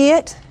could see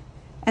it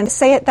and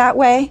say it that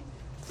way,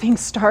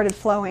 things started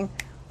flowing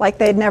like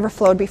they'd never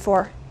flowed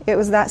before. It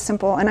was that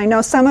simple. And I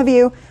know some of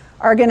you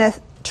are going to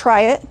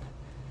try it.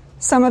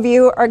 Some of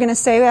you are going to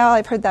say, well,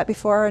 I've heard that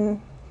before and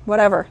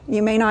whatever.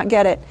 You may not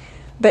get it.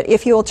 But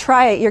if you'll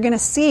try it, you're going to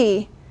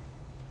see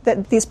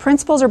that these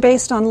principles are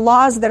based on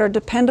laws that are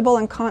dependable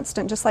and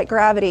constant, just like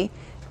gravity.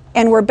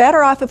 And we're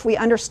better off if we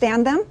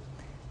understand them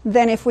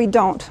than if we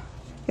don't.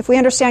 If we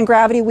understand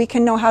gravity, we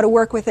can know how to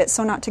work with it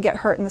so not to get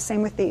hurt, and the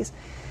same with these.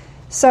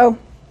 So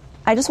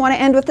I just want to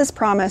end with this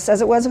promise,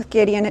 as it was with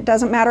Gideon. It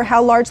doesn't matter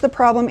how large the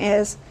problem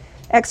is.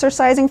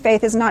 Exercising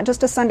faith is not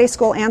just a Sunday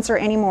school answer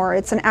anymore.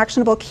 It's an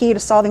actionable key to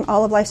solving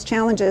all of life's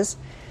challenges.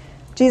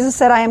 Jesus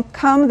said, I am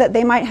come that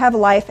they might have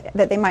life,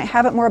 that they might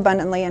have it more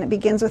abundantly, and it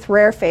begins with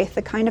rare faith,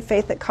 the kind of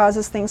faith that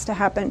causes things to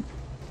happen.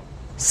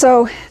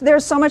 So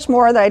there's so much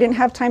more that I didn't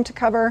have time to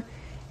cover.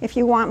 If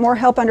you want more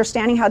help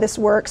understanding how this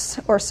works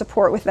or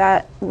support with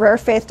that,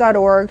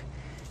 rarefaith.org.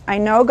 I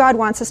know God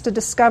wants us to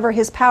discover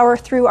His power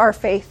through our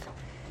faith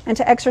and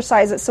to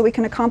exercise it so we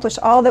can accomplish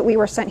all that we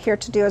were sent here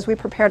to do as we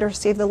prepare to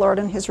receive the Lord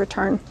in His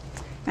return.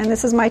 And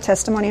this is my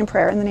testimony and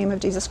prayer in the name of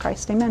Jesus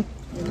Christ. Amen.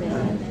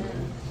 Amen.